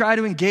 And we try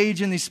to engage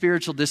in these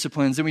spiritual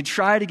disciplines, and we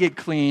try to get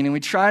clean, and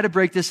we try to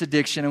break this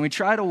addiction, and we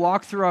try to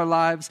walk through our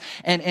lives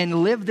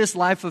and live this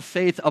life of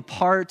faith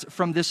apart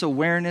from this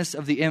awareness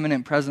of the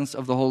immanent presence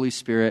of the Holy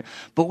Spirit.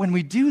 But when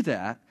we do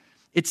that,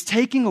 it's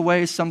taking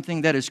away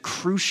something that is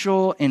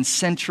crucial and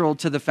central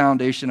to the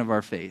foundation of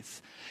our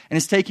faith. And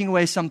it's taking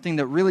away something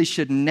that really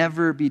should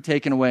never be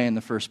taken away in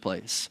the first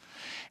place.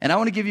 And I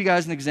want to give you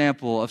guys an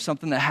example of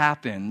something that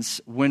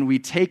happens when we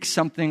take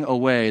something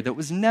away that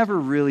was never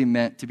really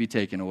meant to be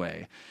taken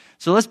away.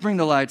 So let's bring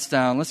the lights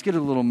down. Let's get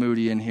a little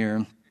moody in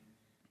here.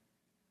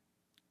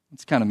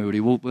 It's kind of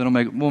moody. We'll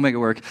make it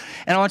work.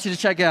 And I want you to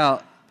check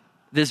out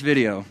this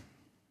video.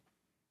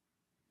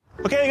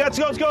 Okay, let's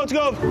go.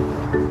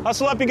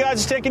 Hustle up, you guys.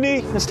 Just take a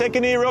knee. Let's take a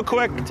knee real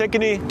quick. Take a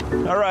knee.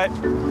 All right.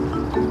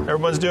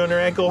 Everyone's doing their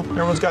ankle.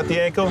 Everyone's got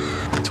the ankle.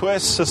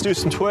 Twists. Let's do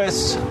some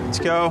twists. Let's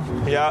go.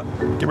 Yeah.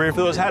 Get ready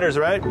for those headers,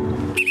 right?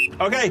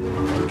 Okay.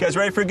 You guys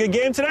ready for a good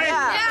game today?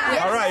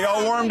 Yeah. All right.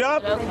 Y'all warmed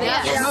up?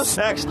 Yes.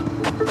 Next.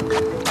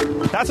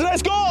 That's a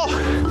nice goal.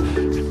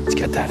 Let's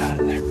get that out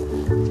of there.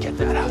 Get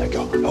that out of there.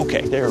 Go.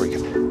 Okay. There we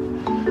go.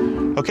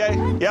 Okay.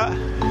 Yeah.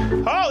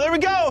 Oh, there we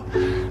go.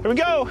 There we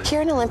go.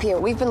 Here in Olympia,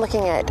 we've been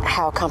looking at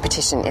how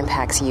competition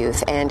impacts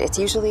youth, and it's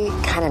usually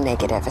kind of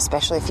negative,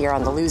 especially if you're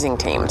on the losing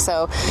team.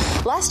 So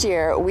last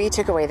year, we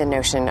took away the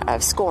notion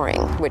of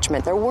scoring, which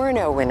meant there were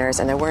no winners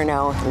and there were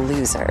no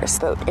losers.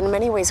 But in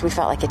many ways, we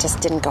felt like it just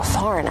didn't go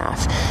far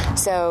enough.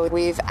 So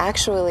we've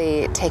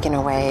actually taken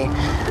away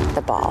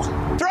the ball.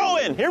 Throw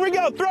in. Here we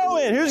go. Throw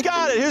in. Who's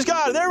got it?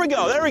 There we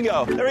go.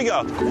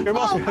 Your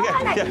ball's here.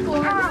 Okay.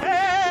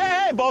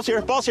 Yeah. Hey, ball's here.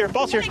 Hey,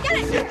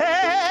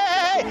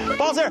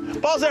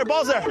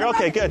 ball's there. You're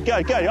okay, good.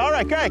 All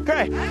right, great.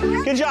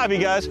 Good job, you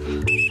guys.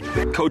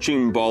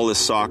 Coaching ballless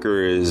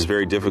soccer is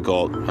very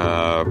difficult,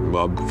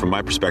 from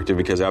my perspective,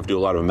 because I have to do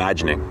a lot of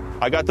imagining.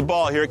 I got the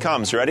ball. Here it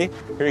comes. Ready?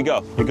 Here you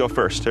go. You go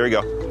first. Here we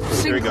go.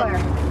 Here we go.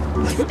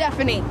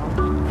 Stephanie.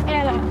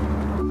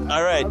 Anna.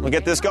 All right, we'll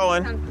get this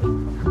going.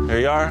 There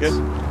you are. Good.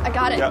 I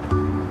got it.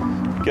 Yeah.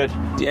 Good.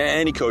 Yeah,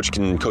 any coach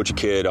can coach a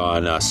kid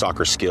on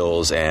soccer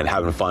skills and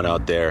having fun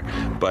out there.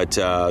 But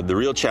the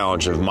real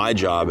challenge of my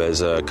job as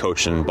a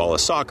coach in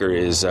ballless soccer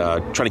is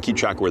trying to keep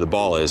track of where the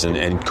ball is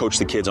and coach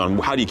the kids on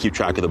how do you keep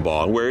track of the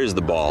ball and where is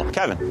the ball.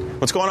 Kevin,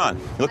 what's going on?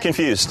 You look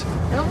confused.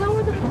 I don't know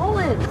where the ball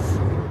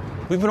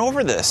is. We've been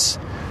over this.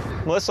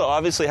 Melissa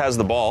obviously has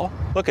the ball.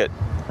 Look at.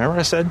 Remember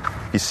I said,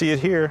 you see it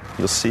here,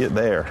 you'll see it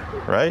there,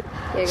 right?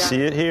 Yeah,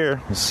 see it here,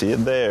 you see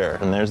it there.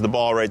 And there's the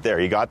ball right there.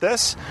 You got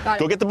this? Got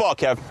Go it. get the ball,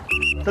 Kev.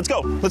 Let's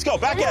go.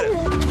 Back at it.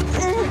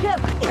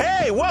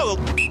 Hey, whoa.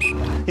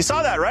 You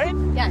saw that, right?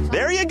 Yeah.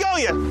 There you go.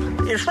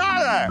 You saw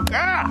that.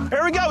 Ah,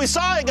 there we go. We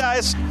saw it,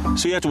 guys.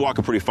 So you have to walk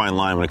a pretty fine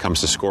line when it comes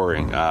to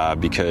scoring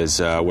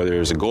because whether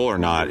there's a goal or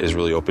not is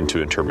really open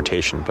to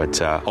interpretation. But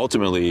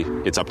ultimately,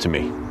 it's up to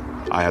me.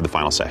 I have the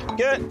final say.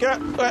 Good.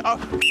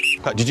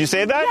 Did you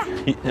save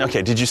that? Yeah.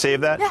 Okay, did you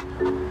save that? Yeah.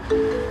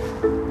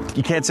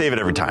 You can't save it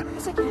every time.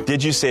 Yes, I can.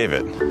 Did you save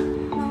it?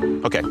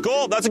 Okay,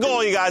 goal. That's a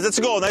goal, you guys. That's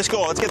a goal. Nice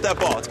goal. Let's get that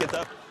ball.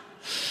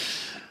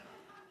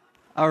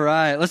 All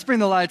right, let's bring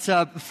the lights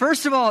up.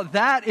 First of all,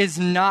 that is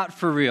not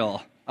for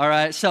real. All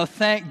right, so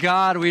thank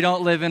God we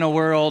don't live in a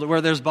world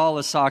where there's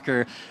ballless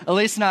soccer, at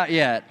least not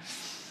yet.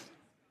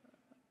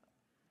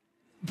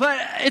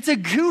 But it's a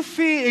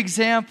goofy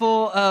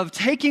example of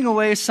taking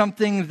away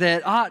something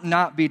that ought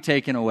not be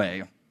taken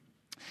away.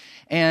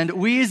 And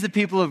we as the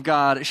people of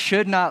God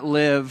should not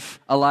live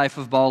a life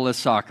of ballless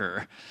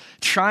soccer,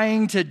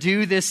 trying to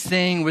do this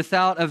thing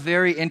without a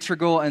very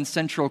integral and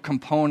central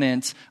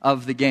component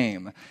of the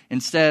game.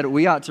 Instead,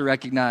 we ought to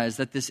recognize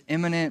that this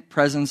immanent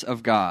presence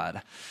of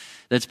God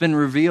that's been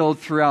revealed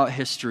throughout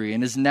history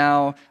and is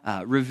now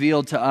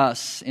revealed to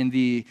us in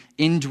the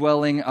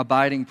indwelling,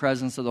 abiding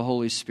presence of the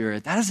Holy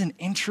Spirit, that is an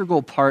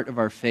integral part of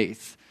our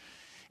faith.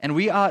 And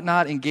we ought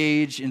not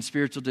engage in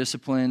spiritual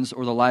disciplines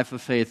or the life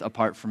of faith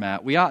apart from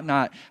that. We ought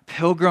not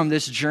pilgrim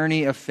this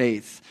journey of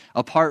faith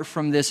apart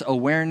from this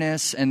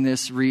awareness and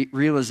this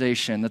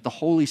realization that the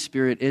Holy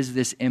Spirit is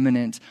this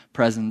immanent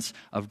presence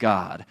of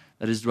God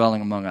that is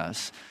dwelling among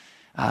us.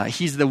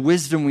 He's the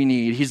wisdom we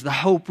need. He's the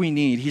hope we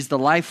need. He's the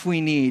life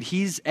we need.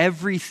 He's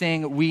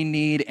everything we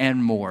need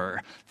and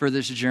more for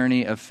this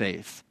journey of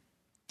faith.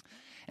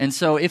 And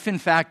so if in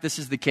fact this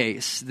is the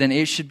case, then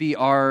it should be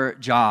our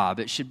job,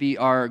 it should be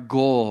our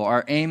goal,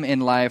 our aim in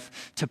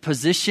life to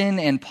position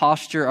and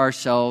posture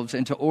ourselves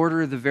and to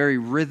order the very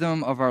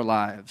rhythm of our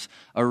lives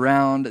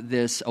around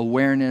this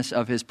awareness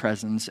of his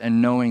presence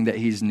and knowing that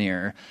he's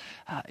near.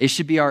 It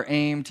should be our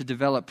aim to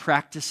develop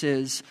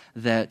practices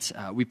that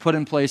we put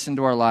in place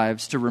into our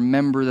lives to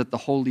remember that the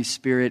Holy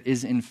Spirit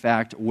is in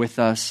fact with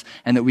us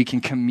and that we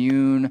can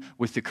commune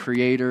with the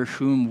Creator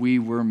whom we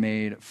were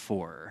made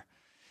for.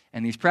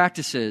 And these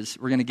practices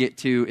we're going to get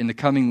to in the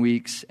coming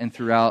weeks and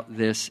throughout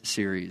this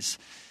series.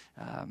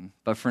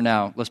 But for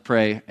now, let's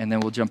pray, and then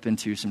we'll jump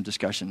into some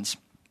discussions.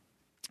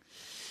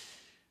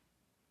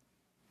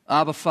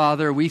 Abba,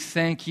 Father, we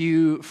thank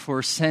you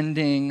for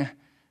sending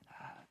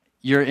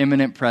your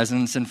imminent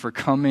presence and for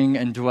coming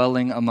and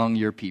dwelling among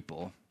your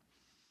people.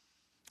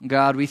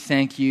 God, we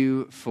thank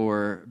you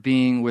for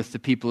being with the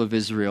people of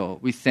Israel.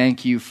 We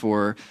thank you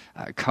for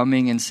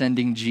coming and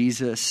sending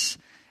Jesus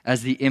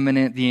as the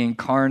immanent, the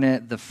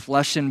incarnate, the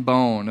flesh and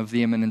bone of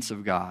the immanence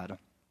of God.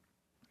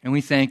 And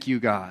we thank you,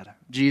 God,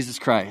 Jesus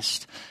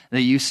Christ,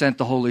 that you sent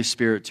the Holy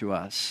Spirit to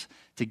us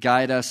to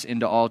guide us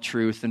into all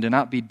truth and to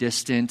not be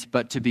distant,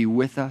 but to be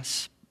with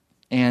us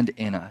and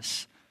in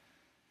us.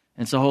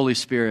 And so, Holy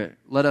Spirit,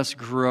 let us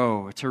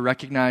grow to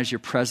recognize your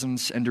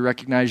presence and to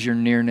recognize your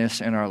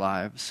nearness in our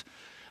lives.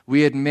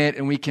 We admit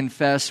and we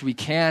confess we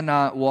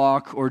cannot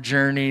walk or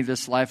journey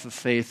this life of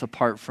faith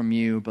apart from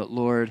you, but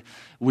Lord,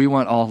 we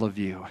want all of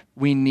you.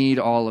 We need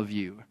all of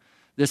you.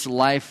 This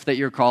life that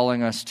you're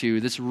calling us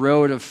to, this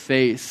road of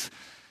faith,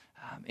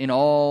 in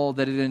all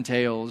that it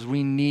entails,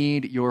 we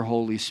need your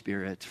Holy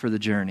Spirit for the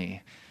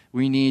journey.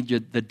 We need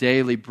the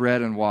daily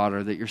bread and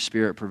water that your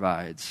Spirit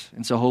provides.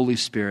 And so, Holy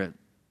Spirit,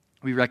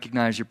 we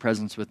recognize your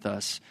presence with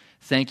us.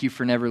 Thank you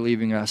for never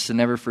leaving us and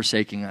never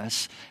forsaking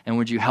us. And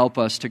would you help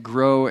us to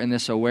grow in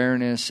this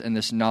awareness and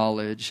this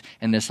knowledge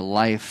and this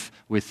life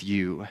with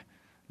you,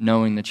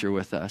 knowing that you're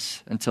with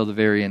us until the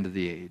very end of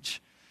the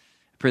age.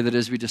 I pray that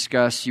as we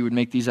discuss, you would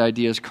make these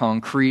ideas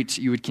concrete.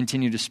 You would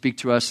continue to speak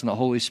to us, and the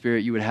Holy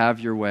Spirit, you would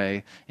have your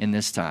way in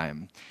this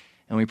time.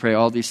 And we pray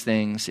all these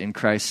things in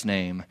Christ's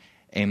name.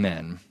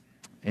 Amen.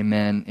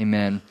 Amen.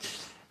 Amen.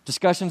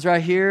 Discussions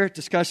right here,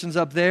 discussions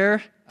up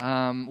there.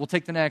 We'll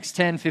take the next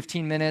 10,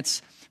 15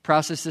 minutes,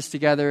 process this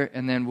together,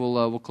 and then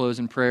we'll close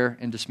in prayer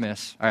and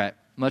dismiss. All right.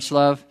 Much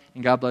love,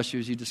 and God bless you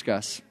as you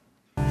discuss.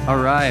 All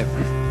right.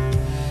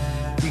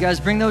 You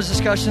guys bring those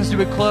discussions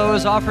to a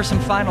close. Offer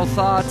some final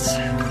thoughts.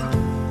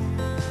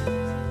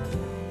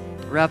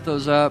 Wrap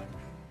those up.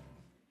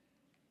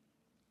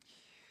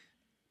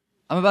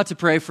 I'm about to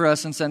pray for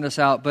us and send us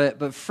out,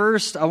 but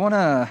first I want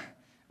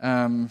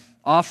to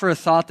offer a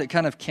thought that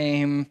kind of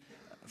came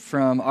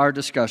from our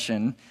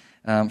discussion.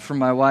 From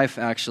my wife,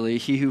 actually.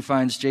 He who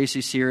finds J.C.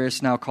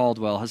 Cyrus, now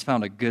Caldwell, has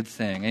found a good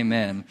thing.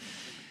 Amen.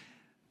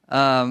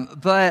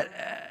 But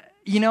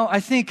I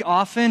think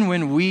often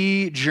when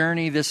we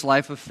journey this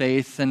life of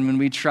faith and when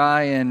we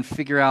try and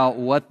figure out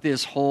what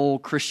this whole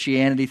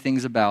Christianity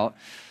thing's about,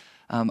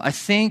 I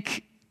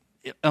think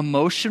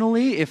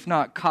emotionally, if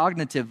not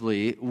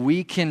cognitively,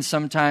 we can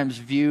sometimes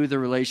view the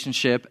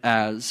relationship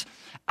as,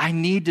 I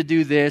need to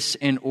do this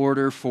in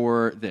order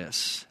for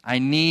this. I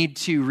need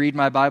to read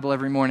my Bible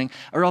every morning,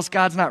 or else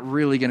God's not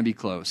really going to be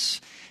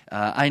close.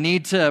 I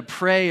need to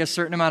pray a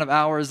certain amount of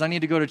hours. I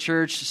need to go to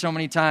church so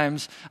many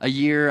times a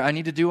year. I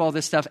need to do all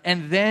this stuff,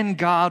 and then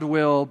God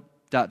will ...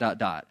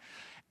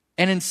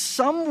 And in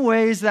some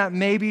ways that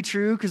may be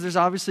true, because there's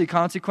obviously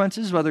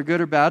consequences, whether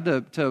good or bad,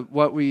 to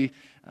what we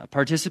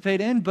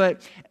participate in.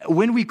 But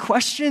when we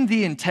question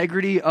the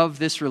integrity of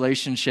this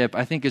relationship,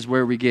 I think is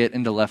where we get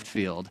into left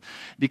field.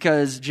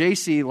 Because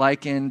JC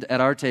likened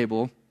at our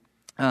table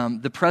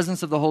the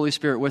presence of the Holy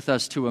Spirit with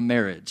us to a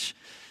marriage.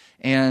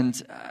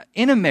 And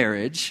in a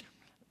marriage,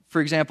 for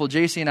example,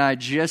 JC and I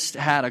just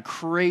had a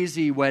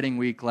crazy wedding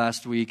week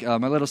last week.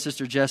 My little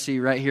sister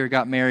Jessie right here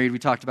got married. We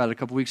talked about it a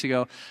couple weeks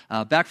ago.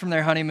 Back from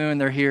their honeymoon,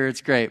 they're here.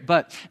 It's great.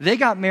 But they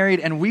got married,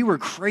 and we were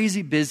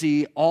crazy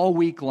busy all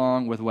week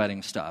long with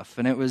wedding stuff.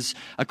 And it was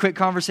a quick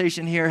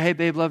conversation here. Hey,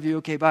 babe, love you.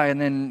 Okay, bye.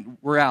 And then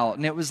we're out.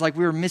 And it was like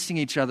we were missing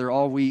each other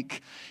all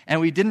week. And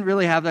we didn't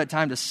really have that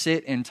time to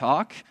sit and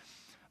talk.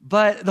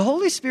 But the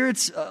Holy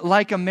Spirit's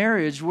like a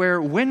marriage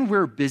where when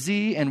we're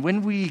busy and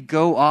when we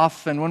go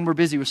off and when we're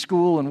busy with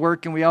school and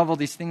work and we have all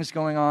these things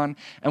going on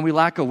and we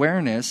lack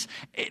awareness,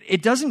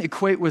 it doesn't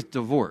equate with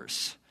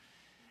divorce.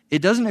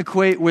 It doesn't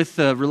equate with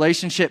the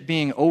relationship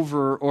being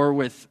over or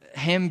with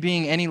him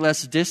being any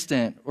less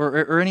distant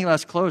or any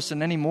less close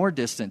and any more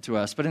distant to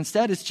us. But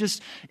instead,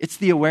 it's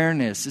the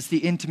awareness, it's the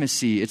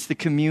intimacy, it's the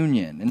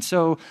communion. And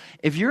so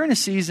if you're in a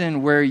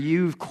season where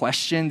you've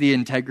questioned the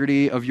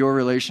integrity of your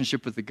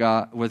relationship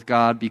with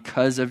God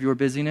because of your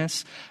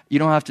busyness, you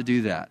don't have to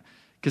do that.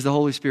 Because the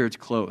Holy Spirit's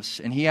close,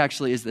 and he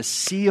actually is the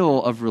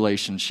seal of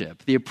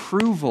relationship, the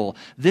approval.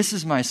 This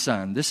is my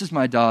son, this is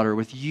my daughter,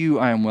 with you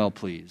I am well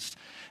pleased.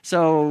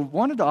 So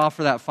wanted to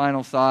offer that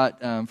final thought.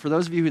 For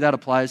those of you who that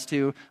applies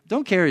to,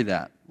 don't carry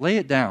that. Lay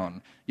it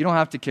down. You don't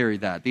have to carry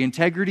that. The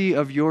integrity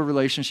of your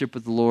relationship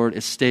with the Lord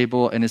is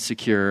stable and is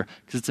secure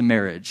because it's a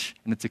marriage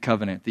and it's a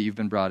covenant that you've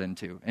been brought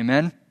into.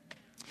 Amen?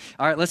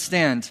 All right, let's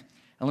stand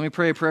and let me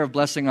pray a prayer of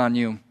blessing on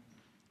you.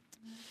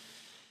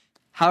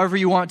 However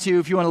you want to,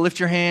 if you want to lift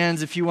your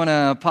hands, if you want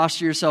to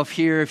posture yourself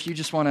here, if you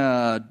just want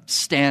to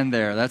stand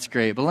there, that's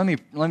great. But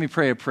let me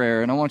pray a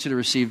prayer, and I want you to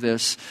receive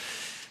this.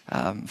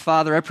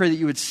 Father, I pray that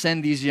you would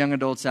send these young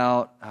adults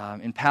out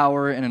in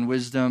power and in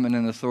wisdom and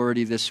in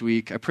authority this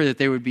week. I pray that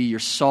they would be your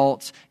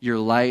salt, your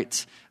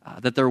light,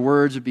 that their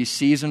words would be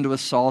seasoned with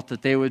salt,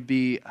 that they would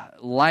be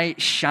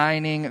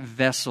light-shining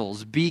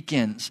vessels,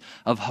 beacons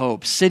of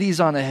hope, cities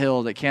on a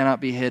hill that cannot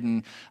be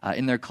hidden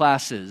in their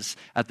classes,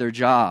 at their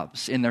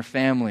jobs, in their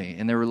family,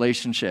 in their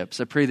relationships.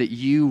 I pray that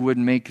you would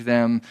make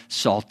them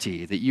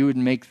salty, that you would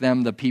make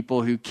them the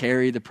people who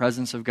carry the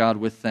presence of God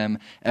with them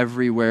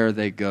everywhere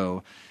they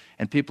go.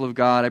 And people of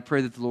God, I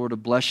pray that the Lord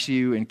would bless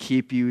you and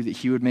keep you, that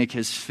he would make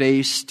his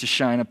face to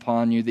shine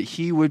upon you, that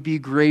he would be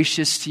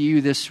gracious to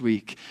you this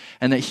week,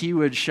 and that he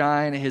would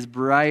shine his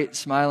bright,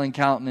 smiling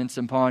countenance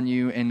upon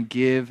you and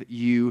give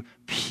you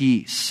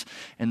peace.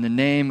 In the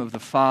name of the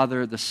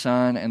Father, the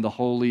Son, and the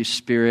Holy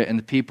Spirit, and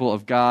the people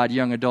of God,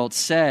 young adults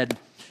said,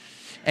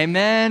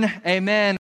 amen, amen.